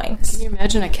this going. Can you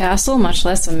imagine a castle, much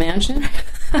less a mansion?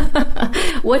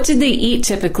 What did they eat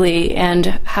typically,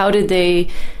 and how did they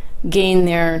gain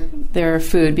their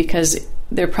food? Because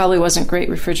there probably wasn't great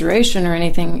refrigeration or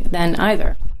anything then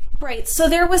either. Right, so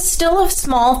there was still a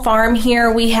small farm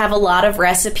here. We have a lot of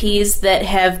recipes that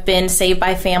have been saved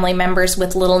by family members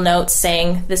with little notes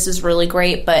saying, this is really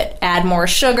great, but add more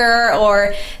sugar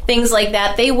or things like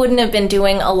that. They wouldn't have been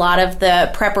doing a lot of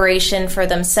the preparation for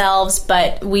themselves,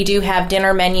 but we do have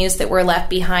dinner menus that were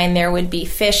left behind. There would be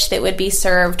fish that would be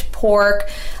served, pork,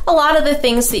 a lot of the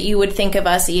things that you would think of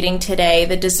us eating today.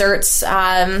 The desserts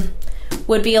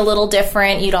would be a little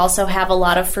different. You'd also have a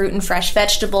lot of fruit and fresh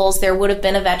vegetables. There would have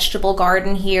been a vegetable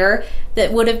garden here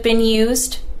that would have been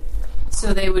used.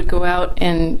 So they would go out,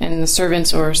 and the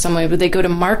servants or someone, would they go to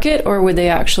market, or would they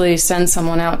actually send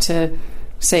someone out to,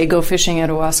 say, go fishing at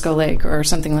Owasco Lake or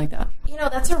something like that? You know,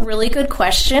 that's a really good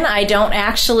question. I don't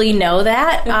actually know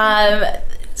that.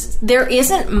 There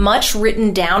isn't much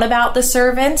written down about the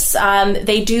servants.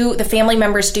 The family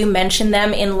members do mention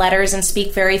them in letters and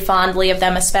speak very fondly of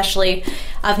them, especially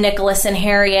of Nicholas and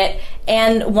Harriet.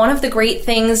 And one of the great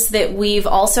things that we've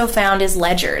also found is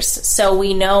ledgers. So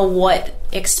we know what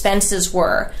expenses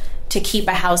were to keep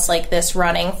a house like this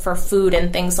running for food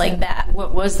and things like that.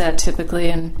 What was that typically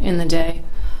in the day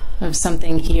of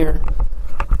something here?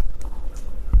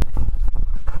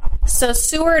 So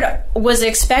Seward was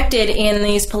expected in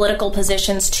these political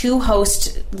positions to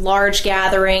host large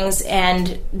gatherings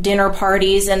and dinner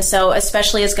parties, and so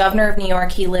especially as governor of New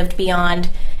York, he lived beyond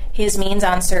his means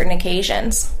on certain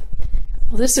occasions.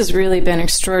 Well, this has really been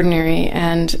extraordinary,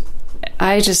 and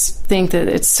I just think that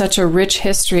it's such a rich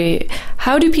history.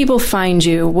 How do people find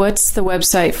you? What's the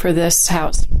website for this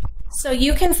house? So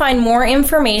you can find more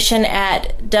information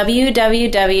at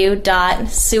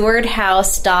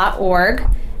www.sewardhouse.org.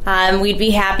 We'd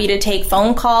be happy to take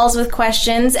phone calls with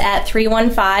questions at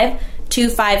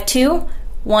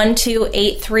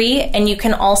 315-252-1283, and you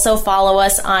can also follow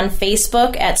us on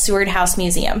Facebook at Seward House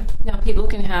Museum. Now, people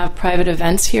can have private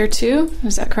events here too,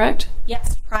 is that correct?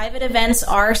 Yes, private events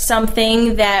are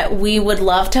something that we would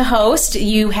love to host.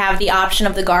 You have the option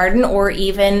of the garden or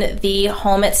even the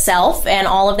home itself, and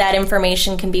all of that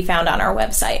information can be found on our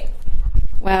website.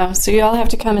 Wow, so you all have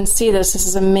to come and see this. This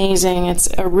is amazing. It's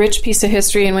a rich piece of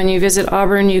history, and when you visit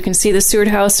Auburn, you can see the Seward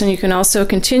House, and you can also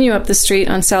continue up the street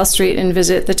on South Street and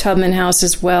visit the Tubman House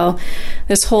as well.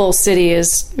 This whole city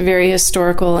is very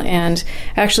historical, and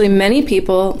actually many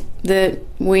people that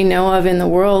we know of in the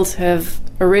world have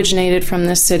originated from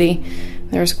this city.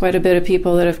 There's quite a bit of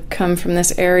people that have come from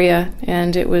this area,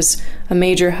 and it was a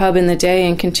major hub in the day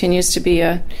and continues to be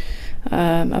a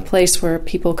place where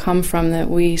people come from that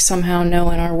we somehow know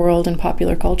in our world and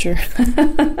popular culture.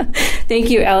 Thank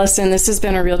you, Allison. This has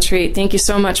been a real treat. Thank you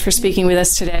so much for speaking with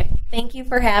us today. Thank you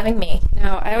for having me.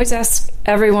 Now, I always ask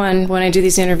everyone when I do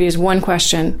these interviews one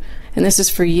question, and this is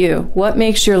for you. What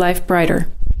makes your life brighter?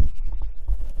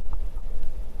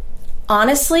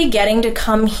 Honestly, getting to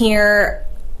come here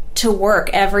to work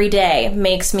every day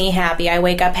makes me happy. I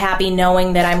wake up happy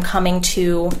knowing that I'm coming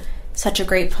to such a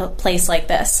great place like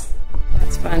this.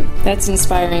 That's fun. That's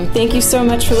inspiring. Thank you so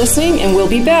much for listening, and we'll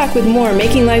be back with more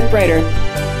Making Life Brighter.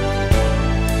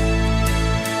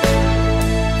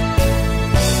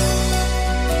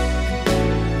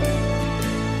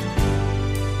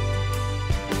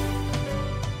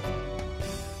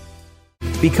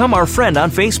 Become our friend on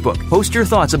Facebook. Post your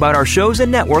thoughts about our shows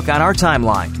and network on our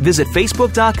timeline. Visit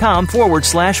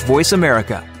facebook.com/Voice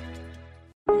America.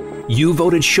 You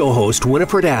voted show host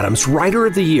Winifred Adams Writer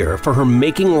of the Year for her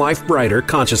Making Life Brighter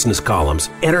consciousness columns,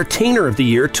 Entertainer of the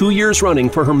Year 2 years running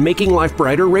for her Making Life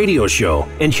Brighter radio show,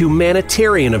 and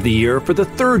Humanitarian of the Year for the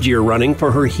 3rd year running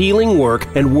for her healing work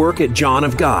and work at John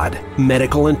of God.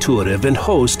 Medical intuitive and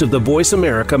host of the Voice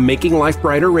America Making Life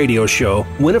Brighter radio show,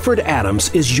 Winifred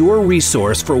Adams is your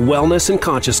resource for wellness and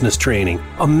consciousness training.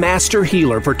 A master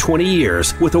healer for 20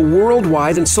 years with a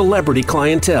worldwide and celebrity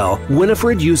clientele,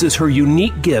 Winifred uses her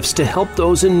unique gifts to help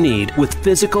those in need with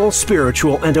physical,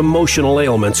 spiritual, and emotional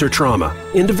ailments or trauma.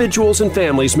 Individuals and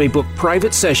families may book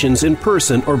private sessions in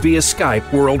person or via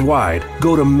Skype worldwide.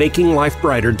 Go to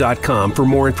makinglifebrighter.com for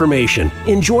more information.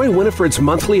 Enjoy Winifred's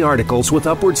monthly articles with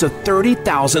upwards of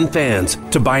 30,000 fans.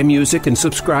 To buy music and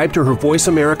subscribe to her Voice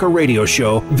America radio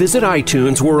show, visit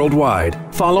iTunes worldwide.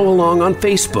 Follow along on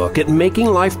Facebook at Making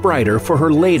Life Brighter for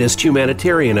her latest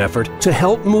humanitarian effort to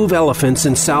help move elephants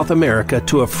in South America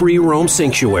to a free roam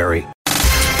sanctuary.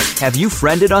 Have you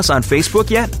friended us on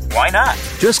Facebook yet? Why not?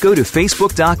 Just go to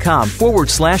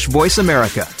facebook.com/Voice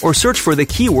America or search for the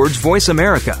keywords Voice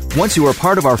America. Once you are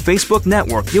part of our Facebook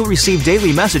network, you'll receive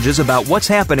daily messages about what's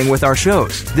happening with our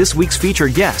shows, this week's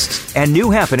featured guests, and new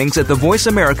happenings at the Voice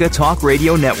America Talk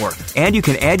Radio Network. And you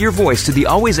can add your voice to the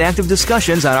always active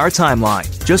discussions on our timeline.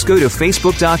 Just go to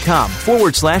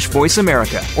facebook.com/Voice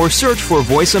America or search for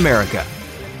Voice America.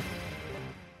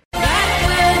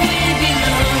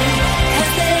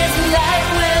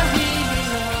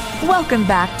 Welcome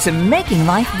back to Making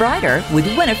Life Brighter with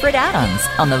Winifred Adams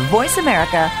on the Voice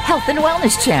America Health and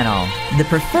Wellness Channel, the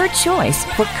preferred choice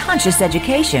for conscious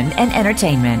education and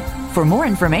entertainment. For more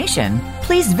information,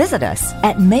 please visit us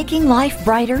at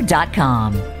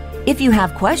makinglifebrighter.com. If you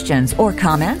have questions or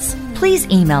comments, please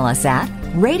email us at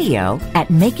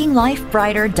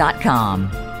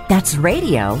radio@makinglifebrighter.com. That's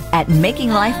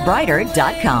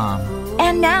radio@makinglifebrighter.com.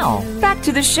 And now, back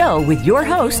to the show with your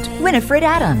host, Winifred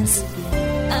Adams.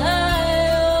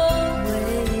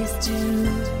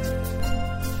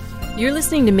 You're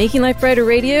listening to Making Life Brighter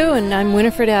Radio, and I'm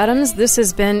Winifred Adams. This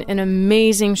has been an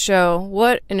amazing show.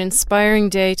 What an inspiring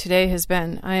day today has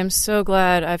been. I am so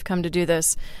glad I've come to do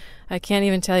this. I can't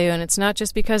even tell you, and it's not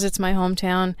just because it's my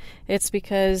hometown. It's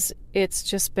because it's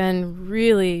just been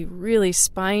really, really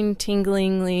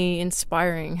spine-tinglingly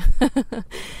inspiring.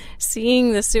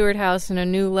 Seeing the Seward House in a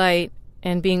new light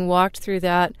and being walked through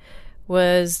that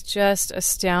was just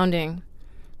astounding.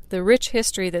 The rich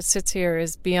history that sits here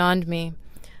is beyond me.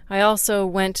 I also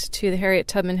went to the Harriet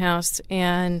Tubman House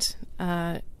and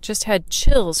just had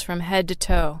chills from head to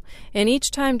toe. And each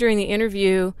time during the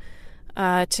interview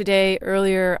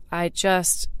earlier, I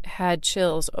just had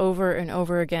chills over and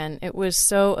over again. It was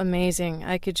so amazing.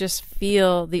 I could just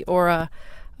feel the aura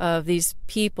of these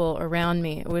people around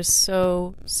me. It was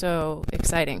so, so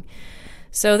exciting.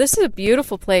 So this is a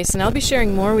beautiful place, and I'll be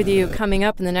sharing more with you coming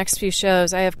up in the next few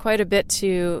shows. I have quite a bit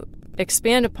to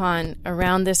expand upon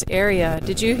around this area.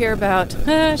 Did you hear about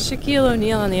Shaquille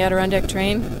O'Neal on the Adirondack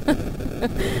train?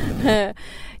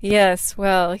 Yes,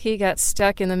 well, he got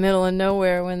stuck in the middle of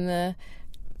nowhere when the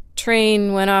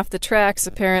train went off the tracks,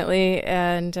 apparently,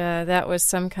 and that was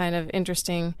some kind of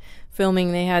interesting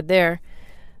filming they had there.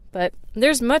 But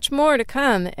there's much more to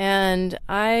come, and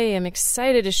I am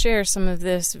excited to share some of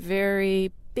this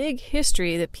very big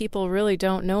history that people really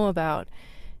don't know about.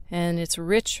 And it's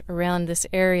rich around this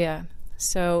area.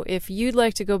 So if you'd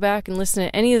like to go back and listen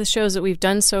to any of the shows that we've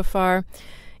done so far,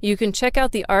 you can check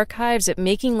out the archives at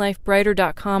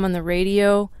makinglifebrighter.com on the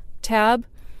radio tab.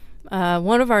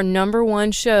 One of our number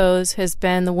one shows has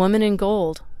been The Woman in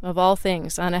Gold, of all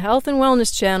things. On a health and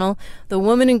wellness channel, The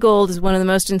Woman in Gold is one of the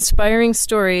most inspiring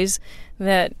stories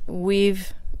that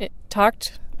we've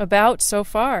talked about so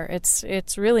far.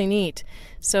 It's really neat.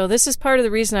 So this is part of the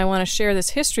reason I want to share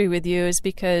this history with you, is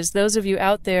because those of you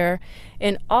out there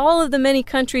in all of the many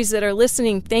countries that are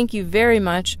listening, thank you very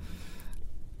much.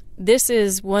 This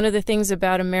is one of the things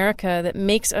about America that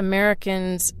makes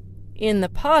Americans in the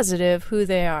positive who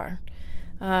they are.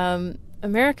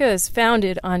 America is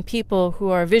founded on people who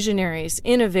are visionaries,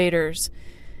 innovators,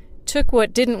 took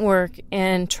what didn't work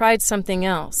and tried something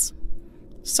else.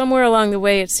 Somewhere along the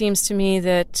way, it seems to me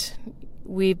that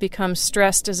we've become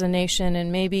stressed as a nation,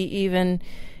 and maybe even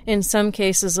in some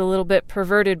cases a little bit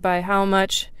perverted by how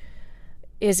much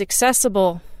is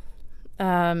accessible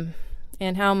and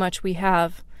how much we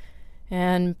have.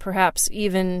 And perhaps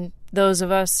even those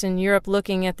of us in Europe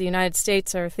looking at the United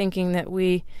States are thinking that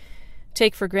we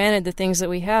take for granted the things that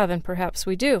we have, and perhaps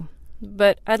we do.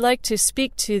 But I'd like to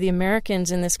speak to the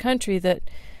Americans in this country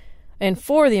and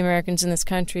for the Americans in this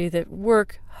country that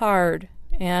work hard,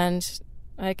 and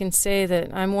I can say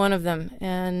that I'm one of them,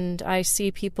 and I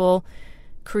see people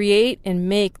create and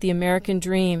make the American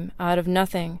dream out of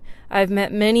nothing. I've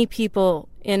met many people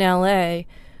in LA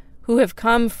who have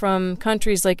come from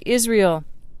countries like Israel,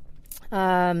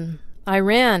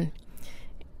 Iran,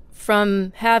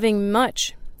 from having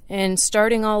much and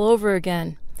starting all over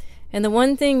again. And the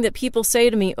one thing that people say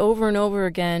to me over and over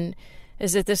again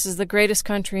is that this is the greatest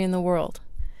country in the world.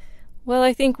 Well,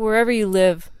 I think wherever you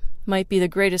live might be the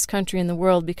greatest country in the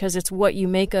world, because it's what you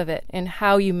make of it and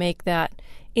how you make that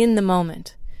in the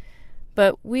moment.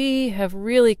 But we have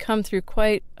really come through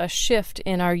quite a shift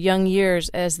in our young years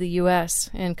as the U.S.,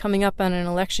 and coming up on an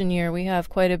election year, we have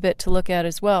quite a bit to look at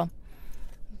as well.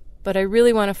 But I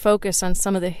really want to focus on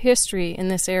some of the history in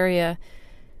this area,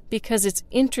 because it's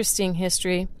interesting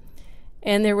history,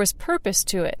 and there was purpose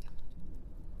to it.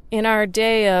 In our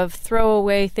day of throw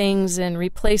away things and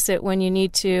replace it when you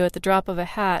need to at the drop of a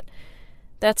hat,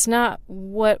 that's not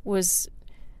what was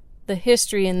the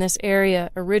history in this area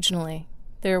originally.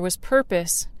 There was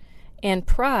purpose and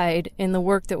pride in the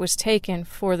work that was taken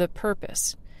for the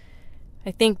purpose.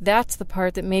 I think that's the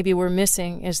part that maybe we're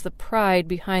missing, is the pride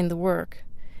behind the work.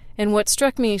 And what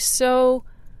struck me so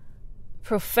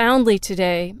profoundly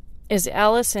today is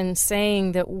Allison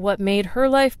saying that what made her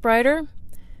life brighter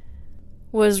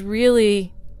was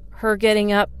really her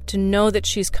getting up to know that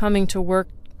she's coming to work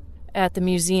at the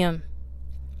museum.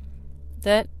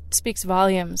 That speaks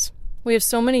volumes. We have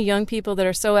so many young people that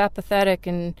are so apathetic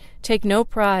and take no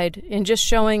pride in just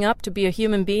showing up to be a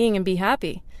human being and be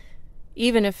happy,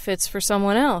 even if it's for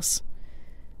someone else.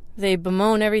 They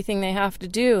bemoan everything they have to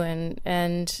do,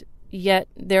 and yet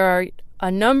there are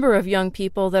a number of young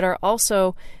people that are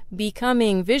also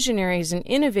becoming visionaries and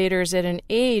innovators at an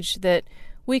age that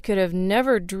we could have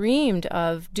never dreamed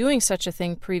of doing such a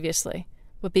thing previously.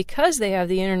 But because they have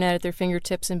the internet at their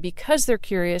fingertips, and because they're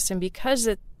curious, and because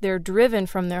they're driven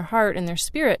from their heart and their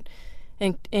spirit,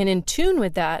 and in tune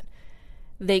with that,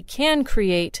 they can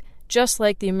create just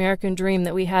like the American dream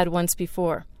that we had once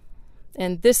before.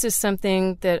 And this is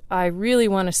something that I really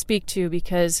want to speak to,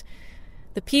 because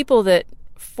the people that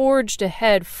forged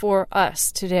ahead for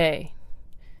us today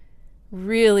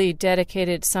really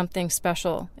dedicated something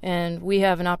special, and we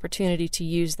have an opportunity to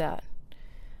use that.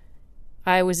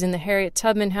 I was in the Harriet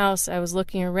Tubman house. I was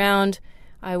looking around.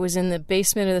 I was in the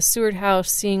basement of the Seward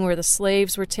house, seeing where the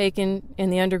slaves were taken in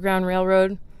the Underground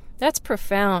Railroad. That's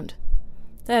profound.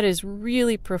 That is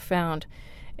really profound.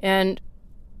 And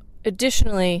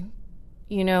additionally,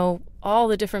 all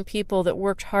the different people that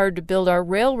worked hard to build our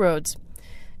railroads,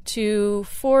 to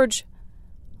forge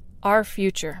our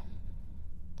future.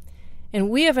 And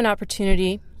we have an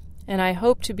opportunity, and I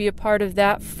hope to be a part of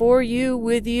that for you,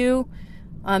 with you,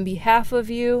 on behalf of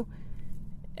you,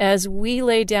 as we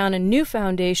lay down a new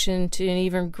foundation to an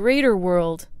even greater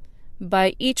world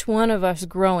by each one of us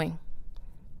growing.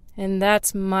 And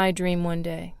that's my dream one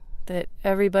day, that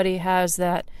everybody has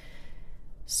that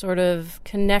sort of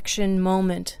connection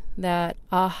moment, that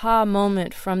aha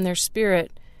moment from their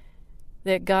spirit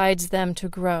that guides them to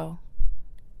grow,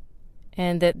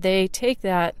 and that they take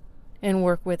that and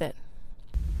work with it.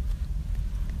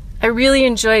 I really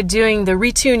enjoyed doing the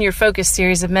Retune Your Focus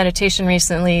series of meditation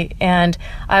recently, and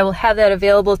I will have that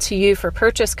available to you for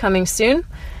purchase coming soon.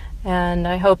 And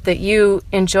I hope that you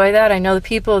enjoy that. I know the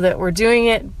people that were doing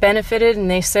it benefited, and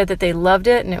they said that they loved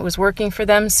it and it was working for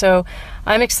them. So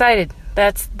I'm excited.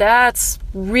 That's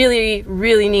really,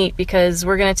 really neat, because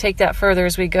we're going to take that further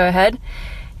as we go ahead.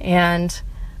 And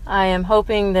I am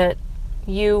hoping that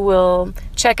you will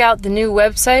check out the new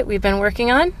website we've been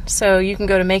working on. So you can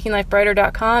go to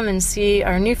makinglifebrighter.com and see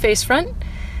our new face front.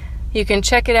 You can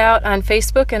check it out on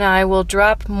Facebook, and I will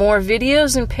drop more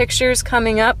videos and pictures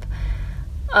coming up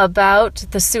about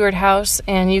the Seward House,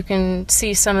 and you can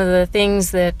see some of the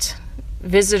things that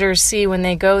visitors see when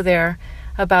they go there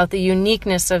about the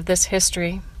uniqueness of this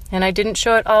history. And I didn't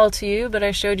show it all to you, but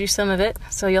I showed you some of it,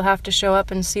 so you'll have to show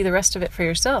up and see the rest of it for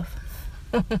yourself.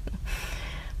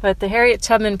 But the Harriet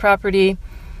Tubman property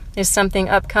is something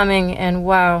upcoming, and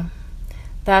wow,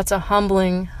 that's a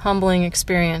humbling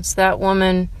experience. That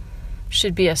woman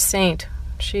should be a saint.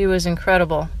 She was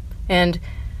incredible. And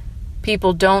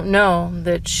people don't know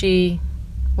that she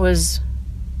was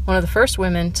one of the first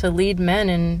women to lead men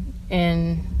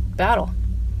in battle.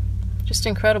 Just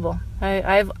incredible.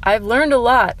 I've learned a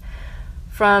lot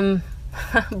from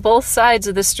both sides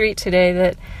of the street today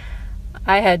that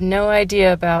I had no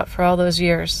idea about for all those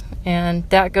years. And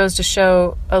that goes to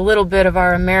show a little bit of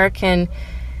our American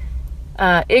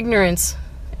ignorance.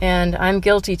 And I'm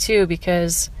guilty too,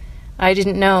 because I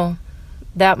didn't know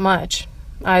that much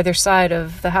either side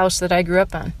of the house that I grew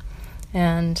up on.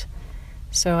 And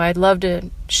so I'd love to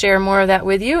share more of that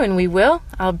with you, and we will.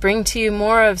 I'll bring to you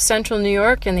more of Central New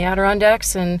York and the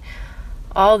Adirondacks and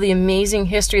all the amazing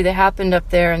history that happened up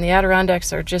there. And the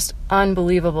Adirondacks are just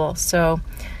unbelievable. So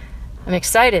I'm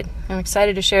excited. I'm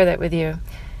excited to share that with you.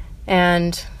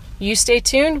 And you stay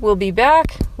tuned. We'll be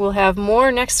back. We'll have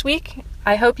more next week.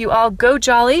 I hope you all go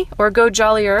jolly, or go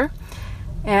jollier,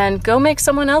 and go make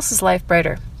someone else's life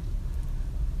brighter.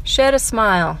 Shed a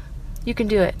smile. You can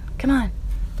do it. Come on.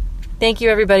 Thank you,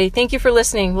 everybody. Thank you for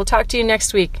listening. We'll talk to you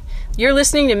next week. You're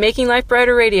listening to Making Life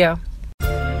Brighter Radio.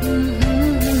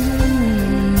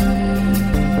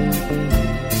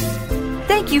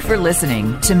 Thank you for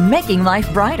listening to Making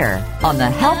Life Brighter on the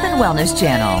Health and Wellness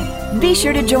Channel. Be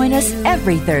sure to join us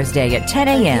every Thursday at 10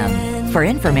 a.m. for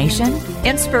information,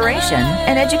 inspiration,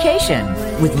 and education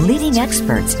with leading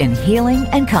experts in healing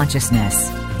and consciousness.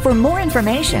 For more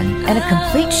information and a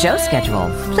complete show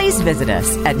schedule, please visit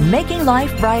us at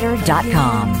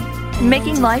makinglifebrighter.com.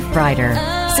 Making Life Brighter,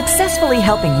 successfully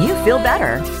helping you feel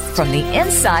better from the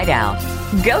inside out.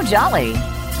 Go jolly!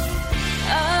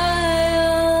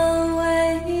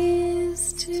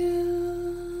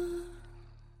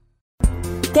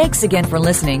 Thanks again for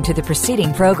listening to the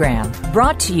preceding program,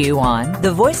 brought to you on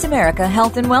the Voice America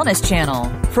Health and Wellness Channel.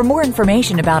 For more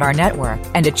information about our network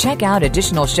and to check out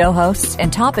additional show hosts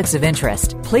and topics of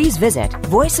interest, please visit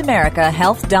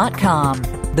voiceamericahealth.com.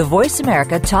 The Voice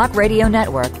America Talk Radio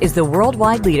Network is the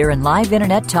worldwide leader in live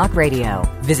Internet talk radio.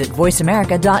 Visit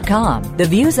voiceamerica.com. The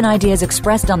views and ideas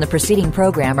expressed on the preceding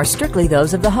program are strictly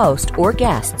those of the host or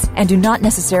guests and do not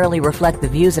necessarily reflect the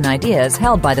views and ideas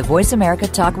held by the Voice America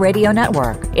Talk Radio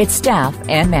Network, its staff,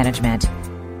 and management.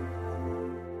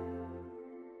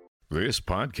 This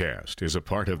podcast is a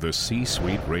part of the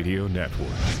C-Suite Radio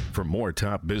Network. For more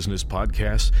top business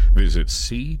podcasts, visit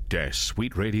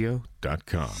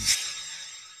c-suiteradio.com.